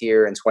 minutes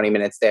here and 20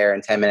 minutes there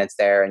and 10 minutes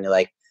there. And you're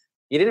like,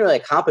 you didn't really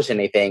accomplish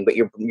anything, but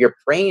your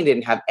brain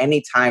didn't have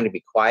any time to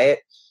be quiet,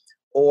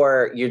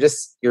 or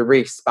you're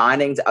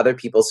responding to other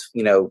people's,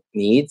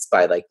 needs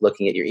by like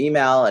looking at your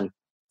email and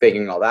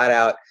figuring all that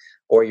out.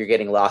 Or you're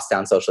getting lost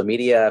down social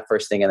media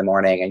first thing in the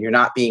morning and you're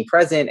not being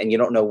present and you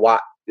don't know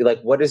what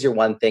is your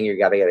one thing you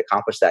got to get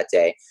accomplished that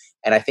day.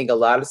 And I think a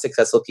lot of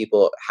successful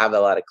people have a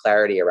lot of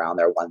clarity around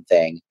their one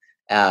thing.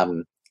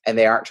 And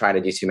they aren't trying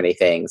to do too many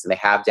things and they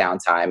have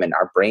downtime and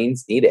our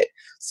brains need it.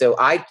 So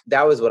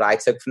that was what I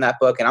took from that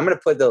book. And I'm going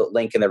to put the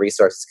link in the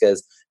resources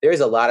because there's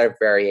a lot of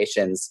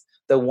variations.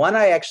 The one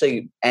I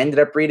actually ended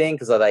up reading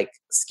because I like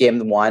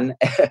skimmed one,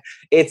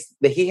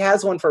 he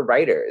has one for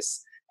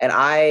writers. And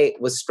I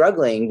was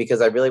struggling because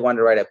I really wanted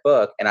to write a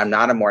book and I'm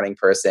not a morning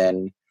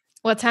person.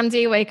 What time do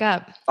you wake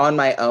up? On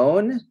my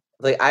own?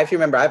 Like I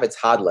remember I have a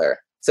toddler.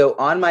 So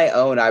on my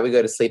own, I would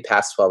go to sleep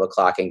past 12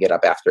 o'clock and get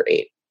up after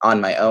 8.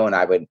 On my own,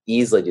 I would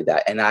easily do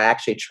that. And I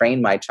actually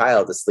trained my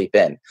child to sleep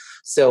in.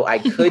 So I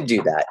could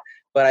do that.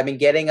 But I've been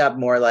getting up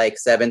more like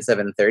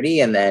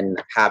 7:30 and then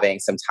having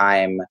some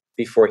time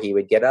before he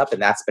would get up.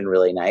 And that's been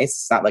really nice.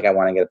 It's not like I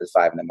want to get up at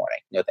 5 a.m.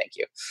 No, thank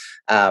you.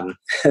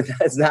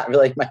 That's not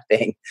really my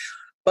thing.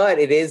 But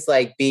it is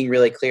like being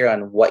really clear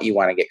on what you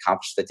want to get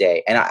accomplished the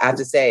day. And I have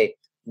to say,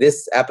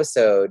 this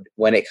episode,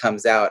 when it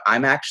comes out,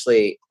 I'm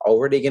actually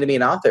already going to be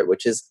an author,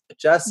 which is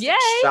just Yay!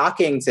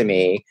 Shocking to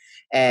me.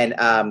 And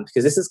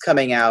because this is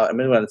coming out, I'm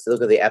going to want to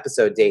look at the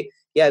episode date.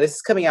 Yeah, this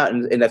is coming out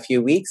in a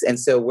few weeks. And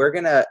so we're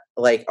going to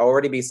like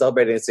already be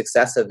celebrating the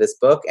success of this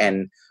book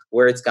and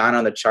where it's gone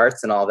on the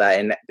charts and all that.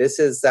 And this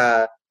is,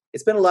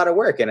 it's been a lot of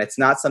work and it's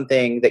not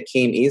something that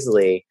came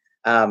easily.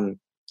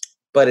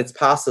 But it's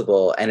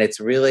possible. And it's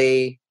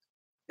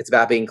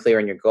about being clear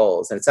on your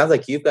goals. And it sounds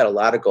like you've got a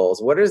lot of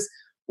goals. What are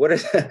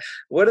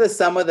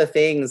some of the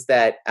things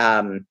that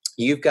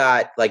you've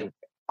got like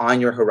on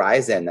your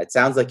horizon? That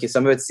sounds like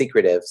some of it's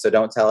secretive. So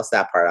don't tell us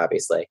that part,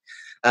 obviously.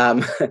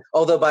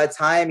 Although by the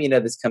time,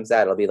 this comes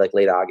out, it'll be like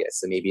late August.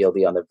 So maybe you'll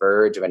be on the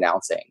verge of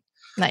announcing.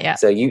 Not yet.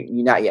 So you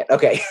not yet.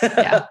 Okay.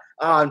 Yeah.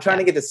 I'm trying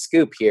to get the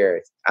scoop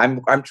here.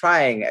 I'm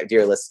trying,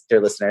 dear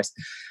listeners.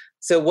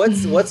 So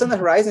what's on the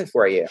horizon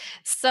for you?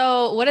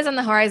 So what is on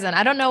the horizon?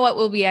 I don't know what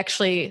we'll be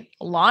actually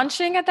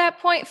launching at that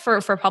point for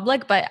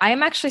public, but I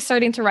am actually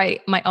starting to write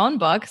my own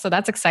book. So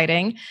that's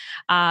exciting.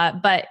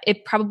 But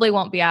it probably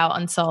won't be out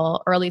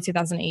until early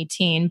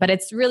 2018. But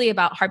it's really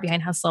about Heart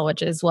Behind Hustle,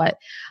 which is what,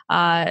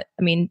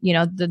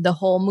 the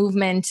whole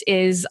movement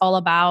is all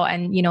about,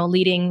 and,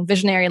 leading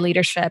visionary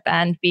leadership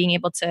and being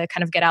able to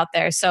kind of get out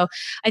there. So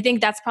I think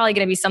that's probably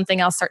going to be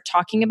something I'll start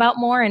talking about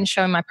more and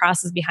showing my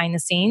process behind the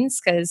scenes,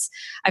 because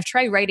I've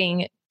tried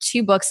writing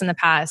 2 books in the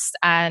past,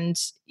 and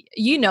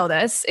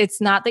this, it's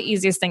not the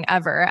easiest thing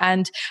ever.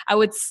 And I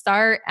would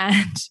start,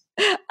 and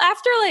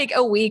after like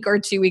a week or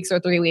 2 weeks or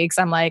 3 weeks,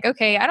 I'm like,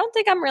 okay, I don't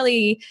think I'm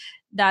really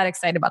that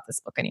excited about this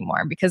book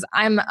anymore, because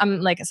I'm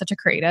like such a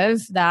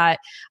creative that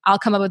I'll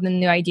come up with a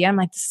new idea. I'm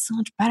like, this is so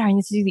much better. I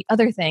need to do the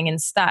other thing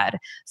instead.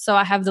 So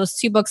I have those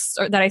 2 books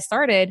that I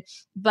started,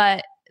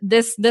 but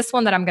this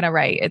one that I'm going to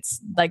write,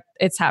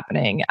 it's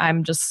happening.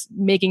 I'm just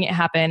making it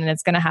happen, and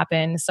it's going to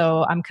happen.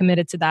 So I'm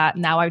committed to that.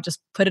 Now I just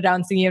put it out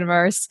into the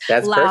universe.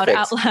 That's loud, perfect.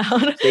 out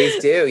loud. Please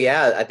do.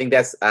 Yeah. I think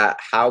that's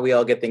how we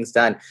all get things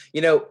done.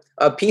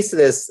 A piece of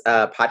this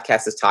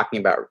podcast is talking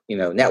about,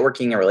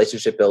 networking and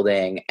relationship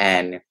building.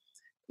 And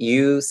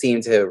you seem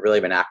to really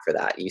have an knack for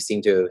that. You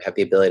seem to have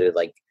the ability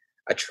to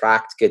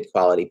attract good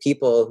quality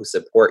people who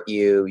support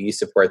you. You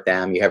support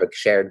them. You have a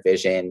shared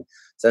vision.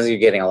 Sounds like you're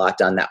getting a lot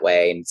done that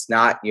way. And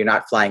you're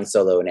not flying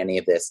solo in any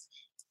of this.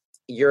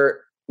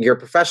 Your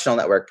professional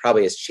network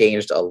probably has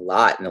changed a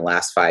lot in the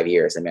last 5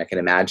 years. I mean, I can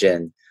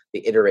imagine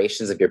the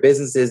iterations of your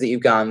businesses that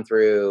you've gone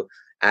through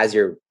as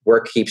your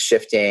work keeps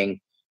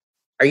shifting.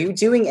 Are you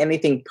doing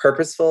anything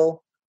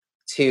purposeful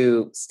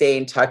to stay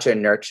in touch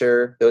and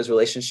nurture those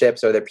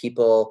relationships? Are there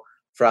people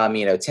from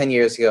 10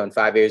 years ago and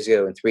 5 years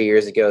ago and 3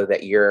 years ago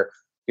that you're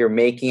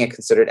making a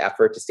concerted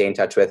effort to stay in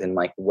touch with? And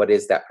what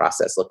does that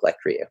process look like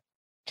for you?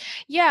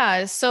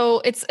 Yeah.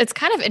 So it's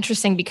kind of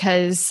interesting,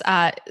 because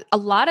a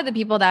lot of the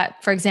people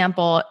that, for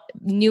example,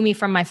 knew me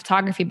from my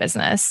photography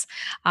business,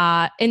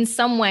 in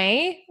some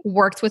way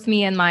worked with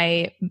me in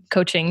my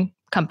coaching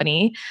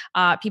company,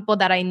 people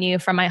that I knew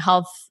from my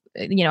health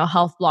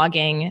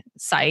blogging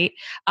site.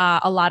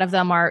 A lot of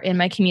them are in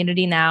my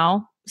community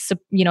now,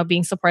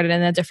 being supported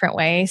in a different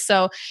way.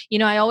 So,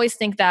 I always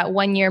think that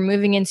when you're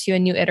moving into a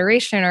new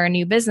iteration or a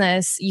new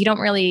business, you don't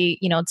really,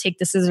 take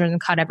the scissors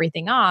and cut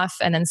everything off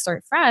and then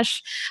start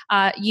fresh.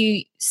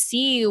 You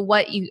see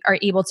what you are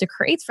able to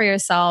create for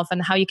yourself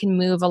and how you can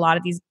move a lot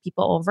of these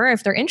people over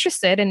if they're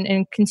interested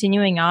in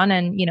continuing on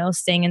and,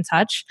 staying in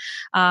touch.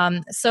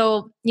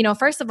 So,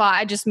 first of all,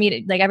 I just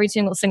meet every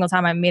single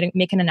time I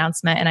make an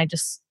announcement, and I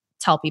just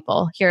tell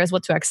people, here's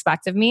what to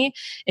expect of me.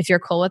 If you're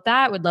cool with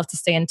that, would love to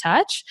stay in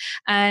touch.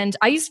 And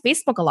I use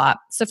Facebook a lot.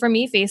 So for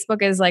me,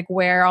 Facebook is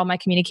where all my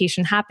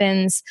communication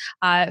happens.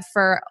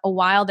 For a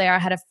while there, I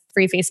had a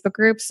free Facebook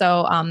group.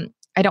 So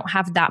I don't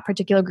have that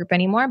particular group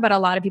anymore, but a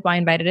lot of people I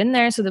invited in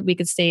there so that we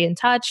could stay in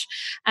touch.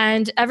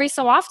 And every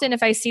so often,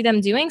 if I see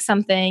them doing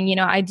something,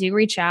 I do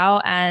reach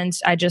out and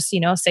I just,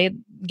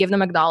 give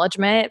them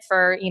acknowledgement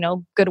for,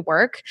 good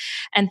work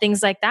and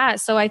things like that.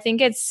 So I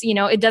think it's,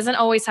 it doesn't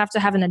always have to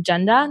have an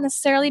agenda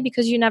necessarily,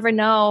 because you never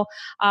know,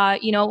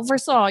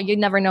 first of all, you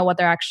never know what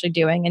they're actually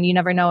doing, and you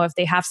never know if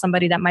they have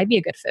somebody that might be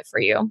a good fit for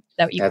you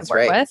that you can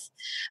work with.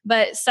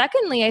 But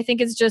secondly, I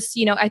think it's just,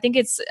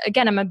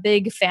 again, I'm a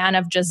big fan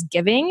of just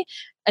giving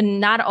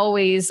and not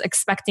always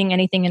expecting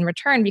anything in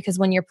return, because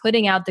when you're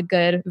putting out the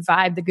good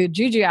vibe, the good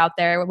juju out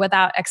there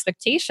without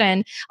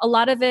expectation, a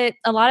lot of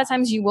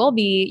times you will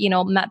be,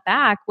 met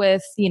back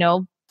with,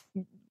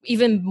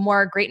 even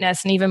more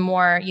greatness and even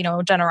more,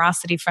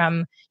 generosity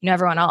from,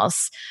 everyone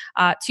else,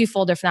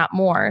 twofold, if not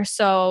more.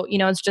 So,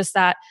 it's just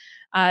that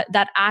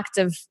act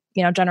of,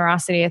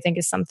 generosity, I think,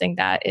 is something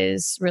that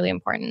is really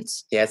important.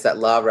 Yeah, it's that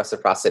law of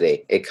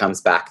reciprocity. It comes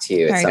back to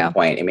you at some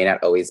point. It may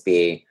not always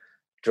be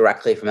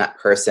directly from that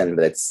person,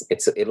 but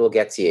it'll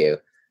get to you.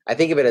 I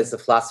think of it as the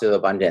philosophy of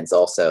abundance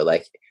also.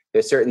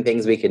 There's certain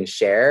things we can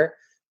share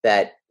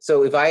that,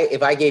 so if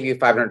I gave you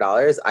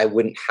 $500, I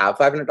wouldn't have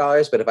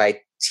 $500, but if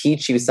I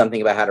teach you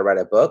something about how to write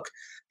a book,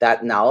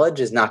 that knowledge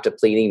is not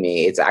depleting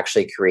me. It's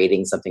actually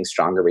creating something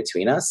stronger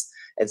between us.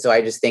 And so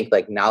I just think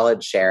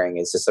knowledge sharing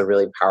is just a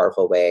really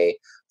powerful way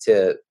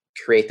to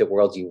create the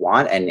world you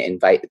want and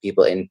invite the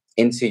people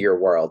into your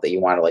world that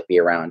you want to be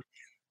around.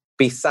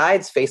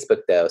 Besides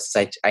Facebook, though,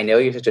 since I know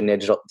you're such a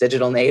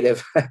digital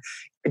native,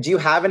 do you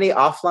have any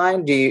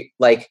offline? Do you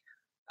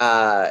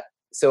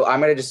so I'm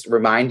going to just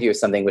remind you of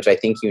something which I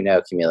think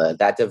Kamila,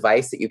 that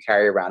device that you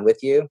carry around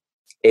with you,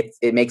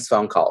 it makes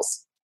phone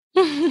calls.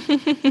 Do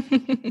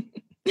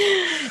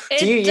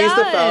you use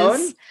the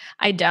phone?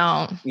 I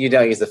don't. You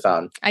don't use the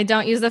phone? I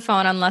don't use the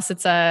phone unless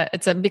it's a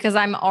because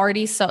I'm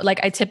already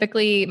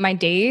my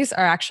days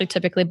are actually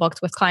typically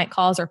booked with client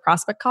calls or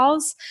prospect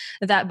calls,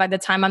 that by the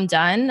time I'm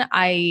done,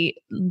 I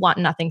want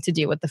nothing to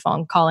do with the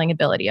phone calling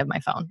ability of my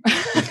phone.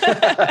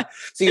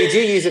 So you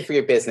do use it for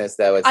your business,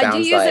 though. I do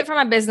use it for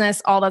my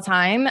business all the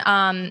time.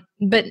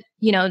 But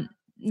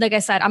like I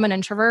said, I'm an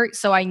introvert,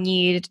 so I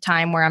need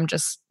time where I'm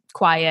just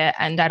quiet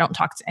and I don't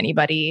talk to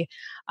anybody.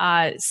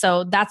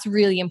 So that's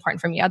really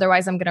important for me.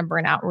 Otherwise, I'm going to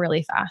burn out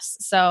really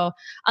fast. So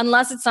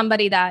unless it's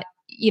somebody that,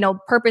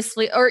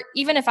 purposefully, or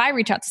even if I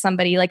reach out to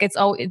somebody, like it's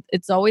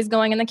always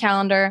going in the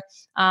calendar.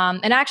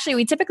 And actually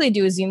we typically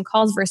do Zoom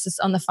calls versus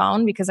on the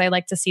phone because I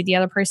like to see the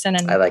other person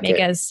and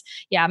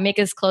make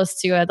as close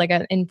to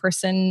an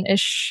in-person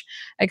ish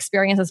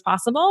experience as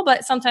possible.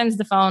 But sometimes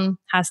the phone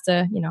has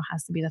to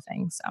be the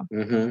thing.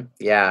 So,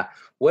 yeah.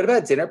 What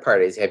about dinner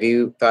parties? Have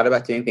you thought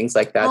about doing things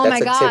like that? Oh That's my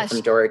a gosh. tip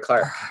from Dory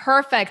Clark.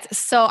 Perfect.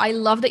 So I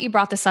love that you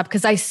brought this up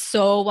because I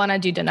so want to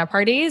do dinner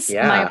parties.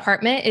 Yeah. My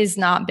apartment is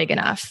not big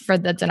enough for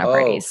the dinner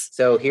parties.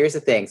 So here's the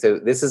thing.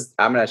 So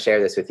I'm going to share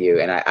this with you.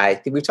 And I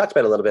think we've talked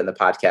about it a little bit in the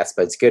podcast,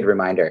 but it's a good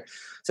reminder.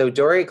 So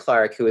Dory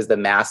Clark, who is the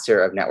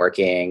master of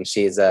networking,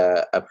 she's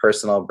a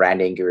personal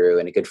branding guru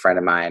and a good friend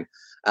of mine.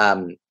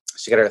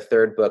 She got her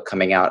third book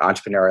coming out,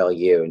 Entrepreneurial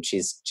You, and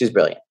she's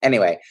brilliant.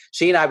 Anyway,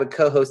 she and I would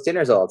co-host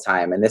dinners all the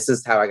time, and this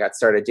is how I got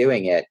started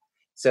doing it.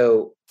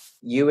 So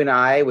you and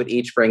I would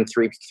each bring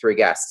three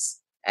guests,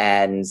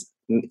 and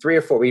 3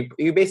 or 4.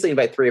 You basically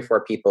invite 3 or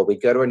 4 people.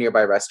 We'd go to a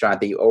nearby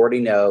restaurant that you already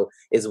know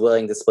is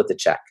willing to split the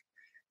check,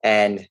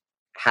 and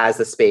has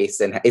the space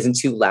and isn't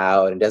too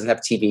loud and doesn't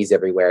have TVs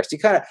everywhere. So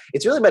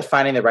it's really about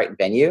finding the right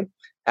venue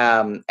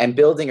and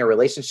building a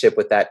relationship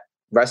with that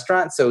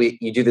restaurant. So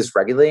you do this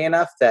regularly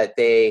enough that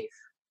they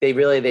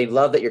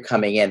love that you're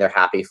coming in. They're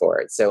happy for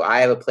it. So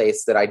I have a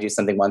place that I do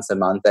something once a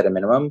month at a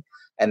minimum.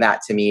 And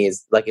that to me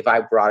is like, if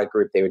I brought a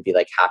group, they would be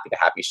like happy to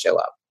have you show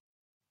up.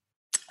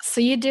 So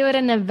you do it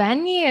in a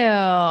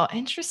venue.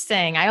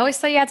 Interesting. I always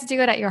thought you had to do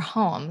it at your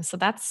home. So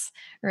that's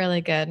really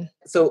good.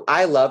 So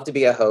I love to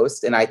be a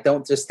host, and I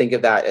don't just think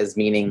of that as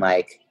meaning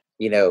like,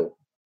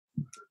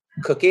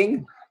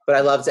 cooking, but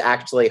I love to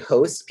actually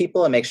host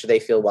people and make sure they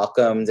feel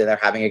welcomed and they're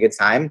having a good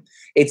time.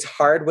 It's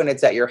hard when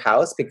it's at your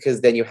house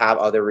because then you have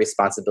other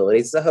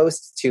responsibilities as a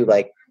host to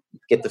like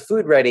get the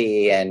food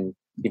ready, and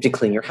you have to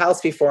clean your house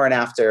before and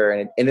after.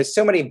 And there's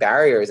so many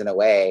barriers in a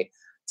way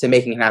to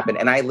making it happen.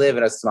 And I live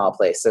in a small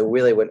place, so it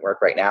really wouldn't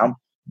work right now.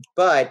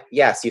 But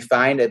yes, you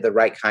find the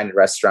right kind of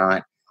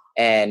restaurant.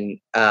 And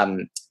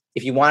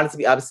if you want it to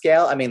be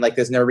upscale, I mean, like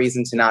there's no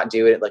reason to not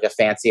do it at like a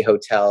fancy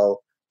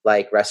hotel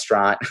like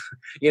restaurant.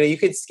 You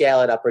could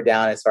scale it up or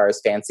down as far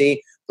as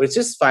fancy, but it's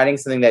just finding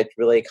something that's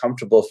really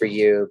comfortable for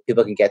you,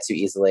 people can get to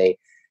easily.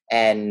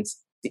 And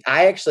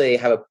I actually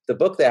have the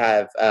book that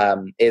I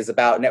have is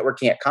about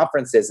networking at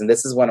conferences. And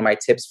this is one of my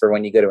tips for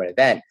when you go to an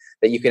event,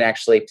 that you can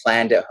actually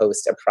plan to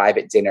host a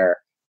private dinner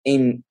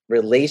in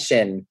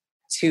relation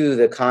to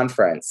the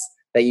conference,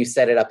 that you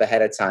set it up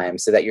ahead of time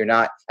so that you're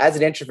not, as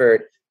an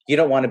introvert, you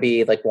don't want to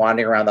be like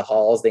wandering around the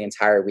halls the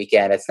entire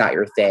weekend. It's not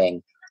your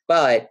thing.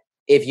 But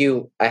if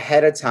you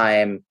ahead of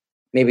time,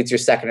 maybe it's your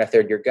second or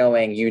third you're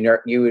going,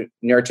 you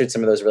nurtured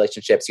some of those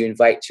relationships, you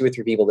invite 2 or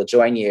 3 people to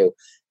join you.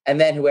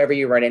 And then whoever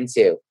you run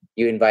into,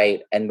 you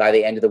invite. And by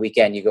the end of the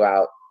weekend, you go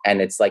out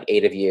and it's like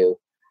 8 of you.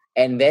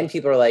 And then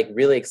people are like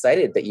really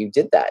excited that you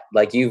did that.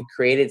 Like you've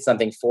created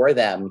something for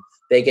them.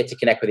 They get to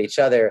connect with each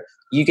other.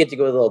 You get to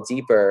go a little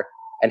deeper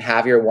and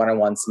have your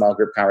one-on-one small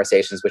group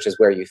conversations, which is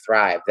where you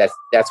thrive.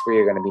 That's where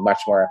you're going to be much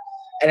more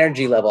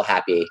energy level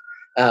happy.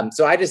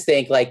 So I just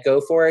think like,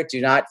 go for it. Do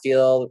not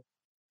feel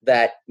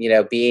that,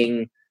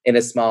 being in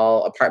a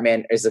small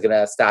apartment is going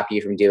to stop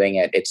you from doing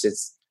it. It's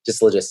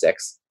just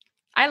logistics.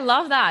 I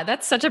love that.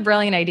 That's such a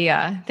brilliant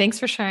idea. Thanks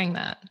for sharing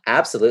that.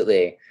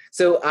 Absolutely.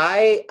 So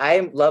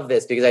I love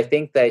this because I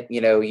think that,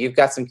 you've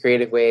got some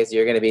creative ways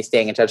you're going to be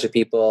staying in touch with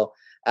people.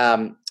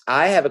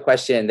 I have a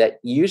question that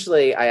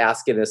usually I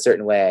ask it in a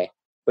certain way,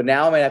 but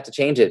now I'm going to have to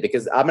change it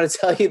because I'm going to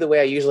tell you the way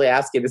I usually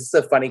ask it. This is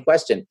a funny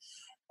question.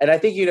 And I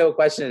think you know what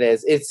question it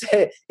is. It's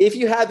if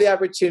you had the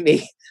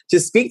opportunity to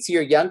speak to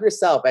your younger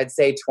self, I'd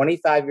say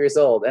 25 years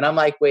old. And I'm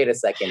like, wait a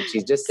second.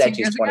 She just said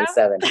she's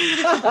 27.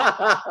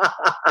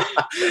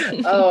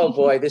 Oh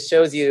boy, this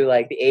shows you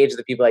like the age of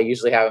the people I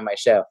usually have on my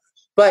show.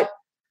 But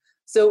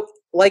so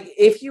like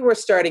if you were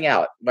starting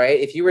out, right?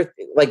 If you were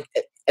like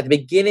at the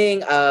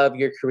beginning of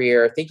your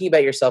career, thinking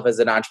about yourself as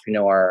an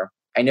entrepreneur,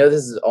 I know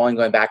this is only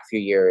going back a few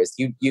years.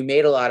 You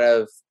made a lot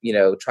of,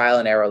 trial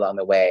and error along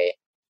the way.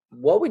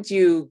 What would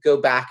you go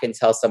back and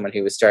tell someone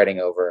who was starting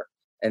over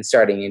and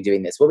starting and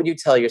doing this? What would you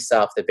tell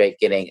yourself at the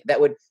beginning that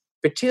would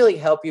particularly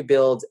help you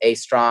build a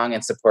strong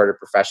and supportive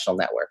professional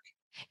network?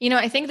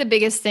 I think the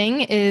biggest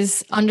thing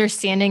is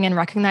understanding and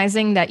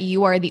recognizing that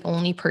you are the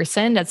only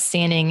person that's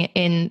standing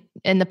in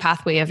the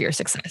pathway of your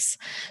success.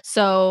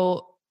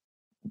 So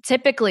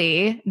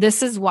typically,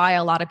 this is why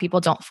a lot of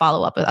people don't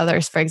follow up with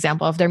others. For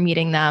example, if they're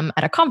meeting them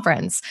at a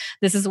conference,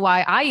 this is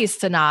why I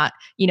used to not,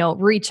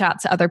 reach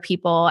out to other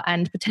people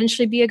and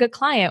potentially be a good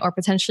client or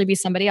potentially be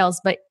somebody else.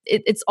 But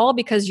it's all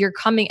because you're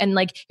coming and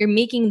like, you're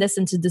making this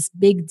into this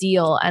big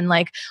deal. And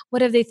like,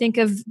 what if they think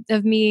of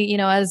me,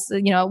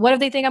 what if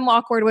they think I'm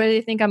awkward? What if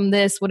they think I'm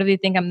this? What if they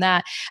think I'm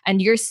that?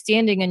 And you're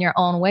standing in your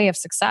own way of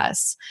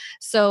success.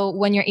 So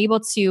when you're able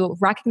to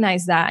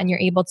recognize that and you're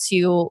able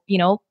to,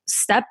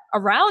 step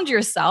around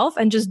yourself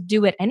and just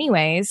do it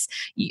anyways,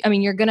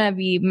 you're going to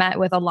be met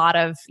with a lot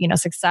of,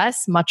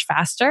 success much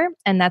faster.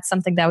 And that's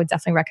something that I would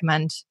definitely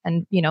recommend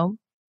and,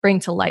 bring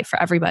to light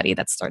for everybody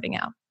that's starting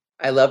out.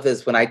 I love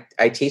this. When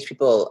I teach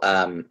people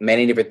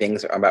many different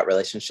things about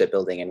relationship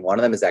building, and one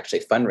of them is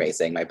actually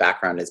fundraising. My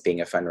background is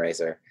being a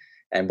fundraiser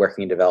and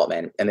working in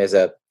development. And there's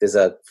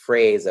a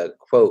phrase, a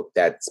quote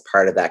that's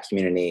part of that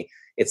community.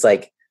 It's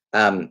like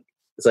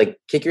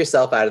kick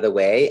yourself out of the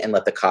way and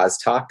let the cause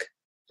talk.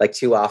 Like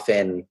too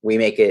often we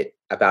make it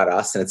about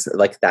us, and it's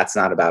like, that's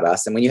not about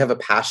us. And when you have a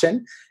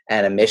passion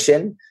and a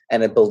mission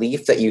and a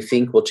belief that you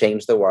think will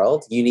change the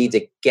world, you need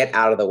to get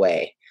out of the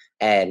way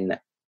and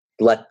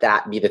let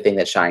that be the thing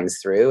that shines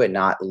through and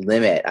not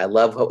limit. I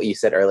love what you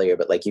said earlier,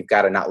 but like, you've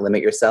got to not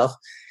limit yourself.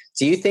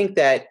 Do you think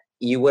that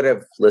you would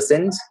have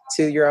listened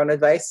to your own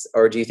advice,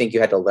 or do you think you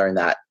had to learn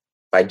that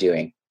by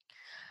doing?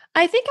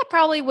 I think I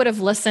probably would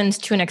have listened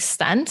to an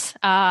extent.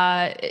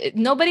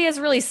 Nobody has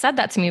really said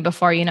that to me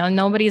before.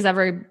 Nobody's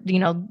ever,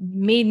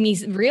 made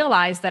me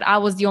realize that I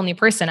was the only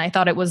person. I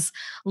thought it was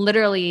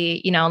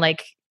literally,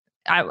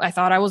 I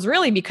thought I was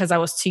really because I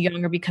was too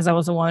young, or because I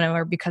was a woman,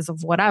 or because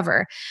of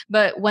whatever.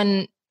 But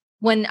when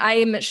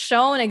I'm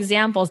shown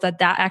examples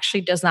that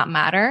actually does not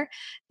matter,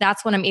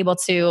 that's when I'm able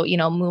to,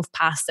 move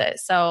past it.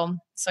 So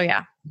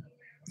yeah.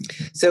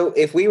 So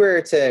if we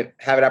were to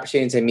have an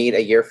opportunity to meet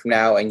a year from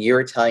now and you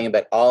were telling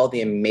about all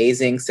the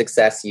amazing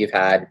success you've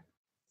had,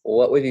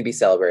 what would we be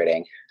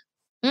celebrating?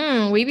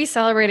 We'd be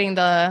celebrating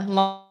the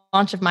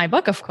launch of my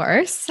book, of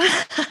course.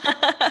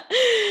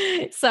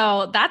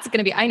 So that's going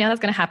to be, I know that's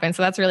going to happen.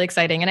 So that's really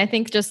exciting. And I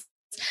think just,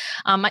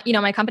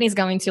 my company is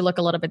going to look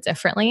a little bit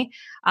differently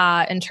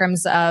in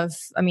terms of,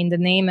 the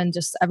name and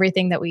just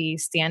everything that we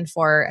stand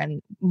for,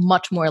 and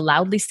much more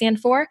loudly stand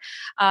for,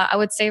 I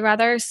would say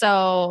rather.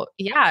 So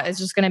yeah, it's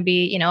just going to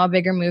be, a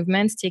bigger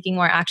movement, taking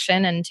more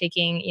action and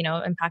taking,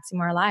 impacting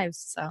more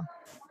lives. So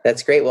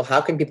that's great. Well,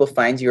 how can people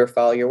find you or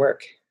follow your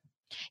work?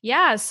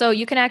 Yeah. So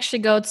you can actually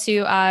go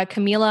to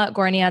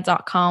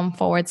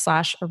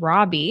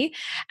KamilaGornia.com/Robbie.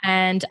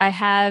 And I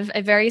have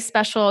a very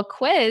special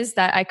quiz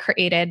that I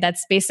created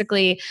that's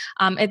basically,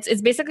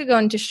 it's basically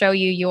going to show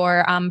you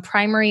your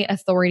primary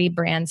authority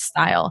brand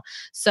style.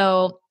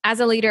 So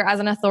as a leader, as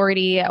an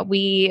authority,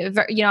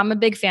 I'm a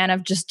big fan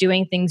of just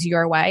doing things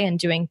your way and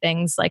doing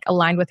things like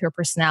aligned with your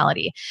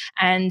personality.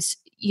 And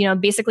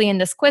basically in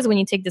this quiz, when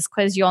you take this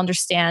quiz, you'll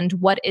understand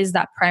what is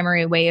that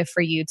primary way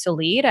for you to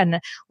lead, and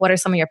what are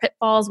some of your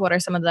pitfalls, what are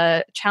some of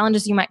the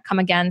challenges you might come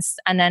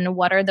against, and then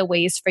what are the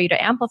ways for you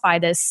to amplify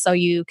this so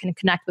you can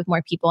connect with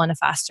more people in a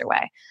faster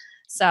way.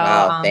 So,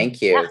 wow,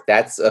 thank you. Yeah.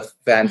 That's a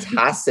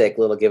fantastic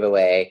little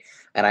giveaway.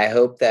 And I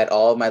hope that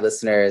all of my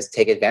listeners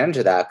take advantage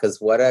of that, because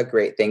what a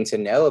great thing to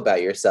know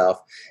about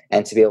yourself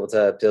and to be able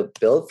to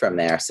build from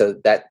there. So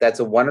that's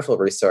a wonderful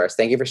resource.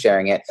 Thank you for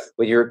sharing it.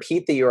 Would you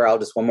repeat the URL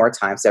just one more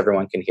time so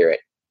everyone can hear it?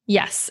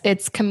 Yes,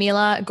 it's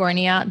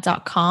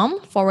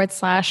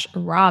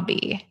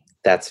KamilaGornia.com/Robbie.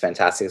 That's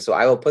fantastic. So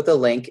I will put the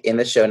link in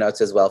the show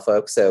notes as well,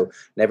 folks. So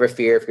never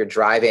fear if you're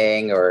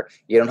driving or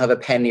you don't have a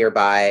pen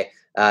nearby,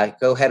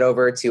 go head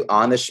over to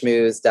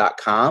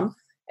ontheschmooze.com.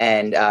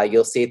 And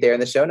you'll see it there in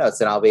the show notes,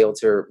 and I'll be able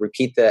to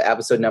repeat the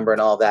episode number and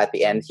all of that at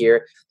the end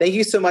here. Thank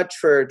you so much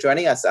for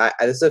joining us.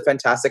 This is a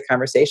fantastic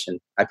conversation.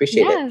 I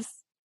appreciate it. Yes.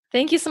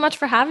 Thank you so much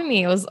for having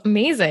me. It was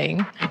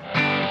amazing.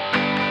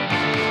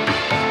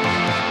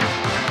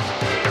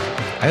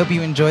 I hope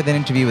you enjoyed that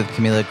interview with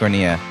Kamila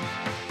Gornia.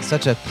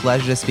 Such a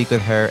pleasure to speak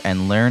with her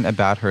and learn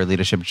about her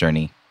leadership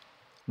journey.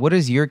 What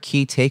is your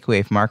key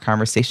takeaway from our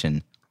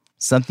conversation?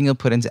 Something you'll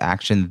put into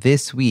action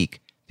this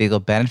week that you'll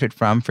benefit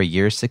from for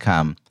years to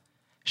come.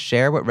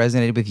 Share what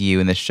resonated with you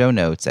in the show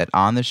notes at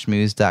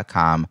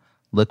ontheschmooze.com.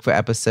 Look for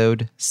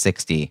episode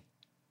 60.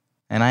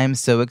 And I am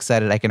so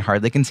excited I can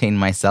hardly contain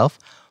myself.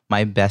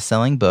 My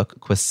best-selling book,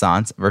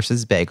 Croissants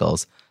versus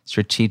Bagels,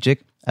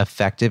 Strategic,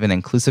 Effective, and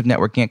Inclusive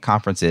Networking at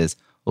Conferences,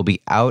 will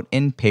be out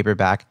in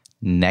paperback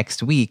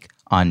next week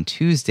on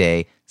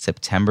Tuesday,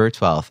 September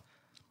 12th.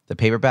 The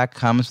paperback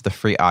comes with a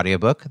free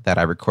audiobook that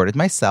I recorded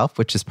myself,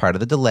 which is part of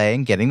the delay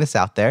in getting this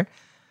out there.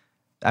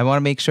 I want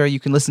to make sure you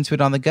can listen to it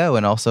on the go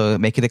and also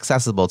make it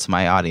accessible to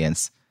my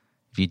audience.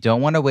 If you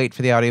don't want to wait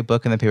for the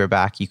audiobook and the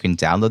paperback, you can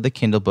download the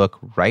Kindle book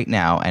right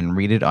now and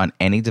read it on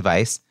any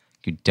device.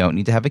 You don't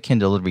need to have a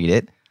Kindle to read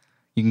it.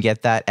 You can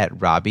get that at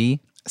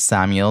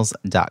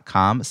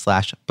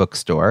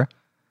robbiesamuels.com/bookstore.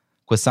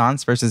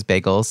 Croissants versus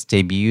Bagels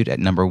debuted at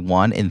number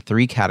 1 in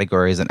 3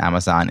 categories on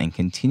Amazon and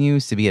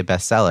continues to be a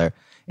bestseller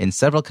in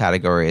several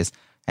categories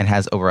and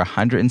has over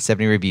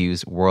 170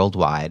 reviews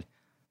worldwide.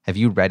 Have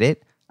you read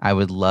it? I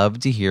would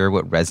love to hear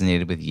what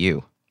resonated with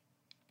you.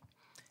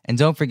 And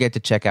don't forget to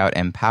check out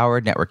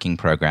Empowered Networking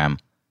Program.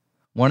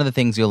 One of the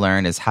things you'll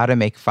learn is how to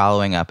make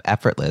following up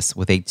effortless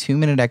with a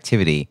 2-minute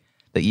activity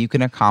that you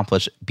can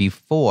accomplish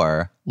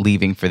before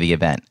leaving for the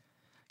event.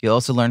 You'll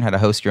also learn how to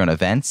host your own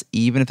events,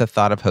 even if the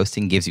thought of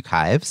hosting gives you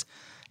hives,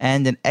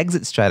 and an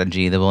exit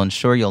strategy that will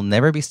ensure you'll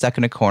never be stuck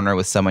in a corner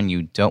with someone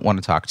you don't want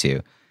to talk to.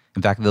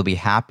 In fact, they'll be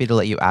happy to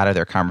let you out of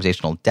their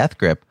conversational death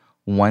grip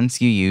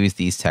once you use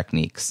these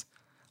techniques.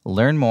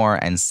 Learn more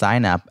and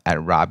sign up at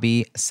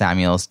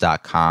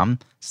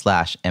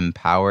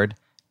robbiesamuels.com/empowered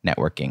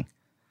networking.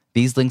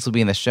 These links will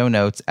be in the show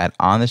notes at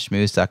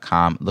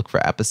ontheschmooze.com. Look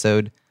for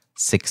episode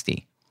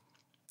 60.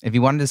 If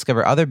you want to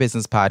discover other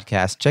business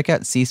podcasts, check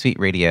out C-Suite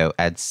Radio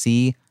at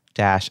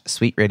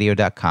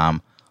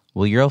c-suiteradio.com,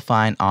 where you'll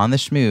find On the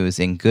Schmooze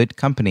in good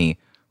company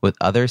with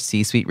other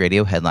C-Suite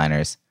Radio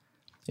headliners.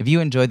 If you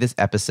enjoyed this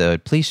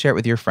episode, please share it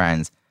with your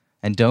friends,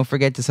 and don't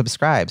forget to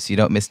subscribe so you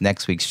don't miss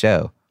next week's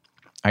show.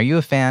 Are you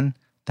a fan?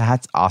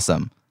 That's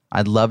awesome.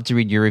 I'd love to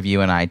read your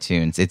review on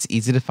iTunes. It's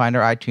easy to find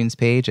our iTunes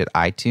page at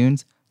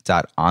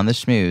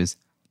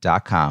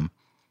itunes.ontheschmooze.com.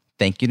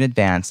 Thank you in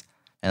advance,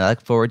 and I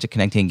look forward to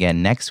connecting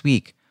again next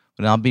week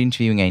when I'll be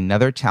interviewing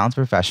another talented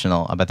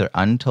professional about their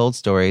untold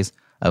stories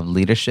of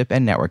leadership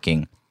and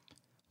networking.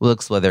 We'll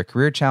explore their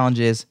career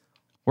challenges,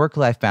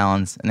 work-life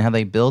balance, and how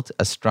they built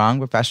a strong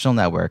professional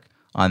network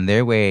on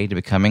their way to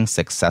becoming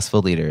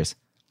successful leaders.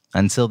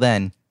 Until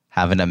then,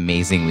 have an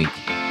amazing week.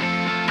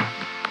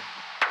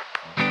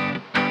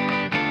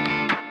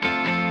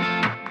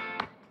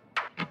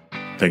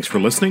 Thanks for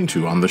listening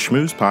to On the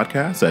Schmooze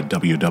podcast at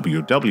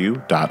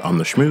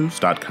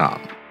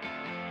www.ontheschmooze.com.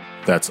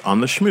 That's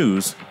On the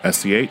Schmooze,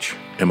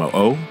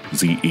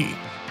 SCHMOOZE.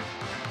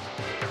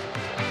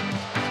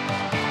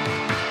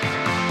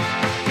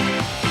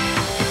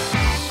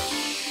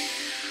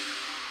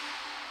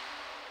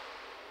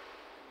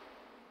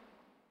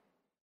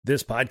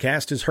 This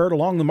podcast is heard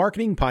along the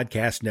Marketing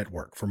Podcast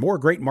Network. For more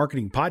great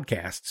marketing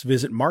podcasts,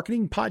 visit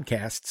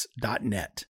marketingpodcasts.net.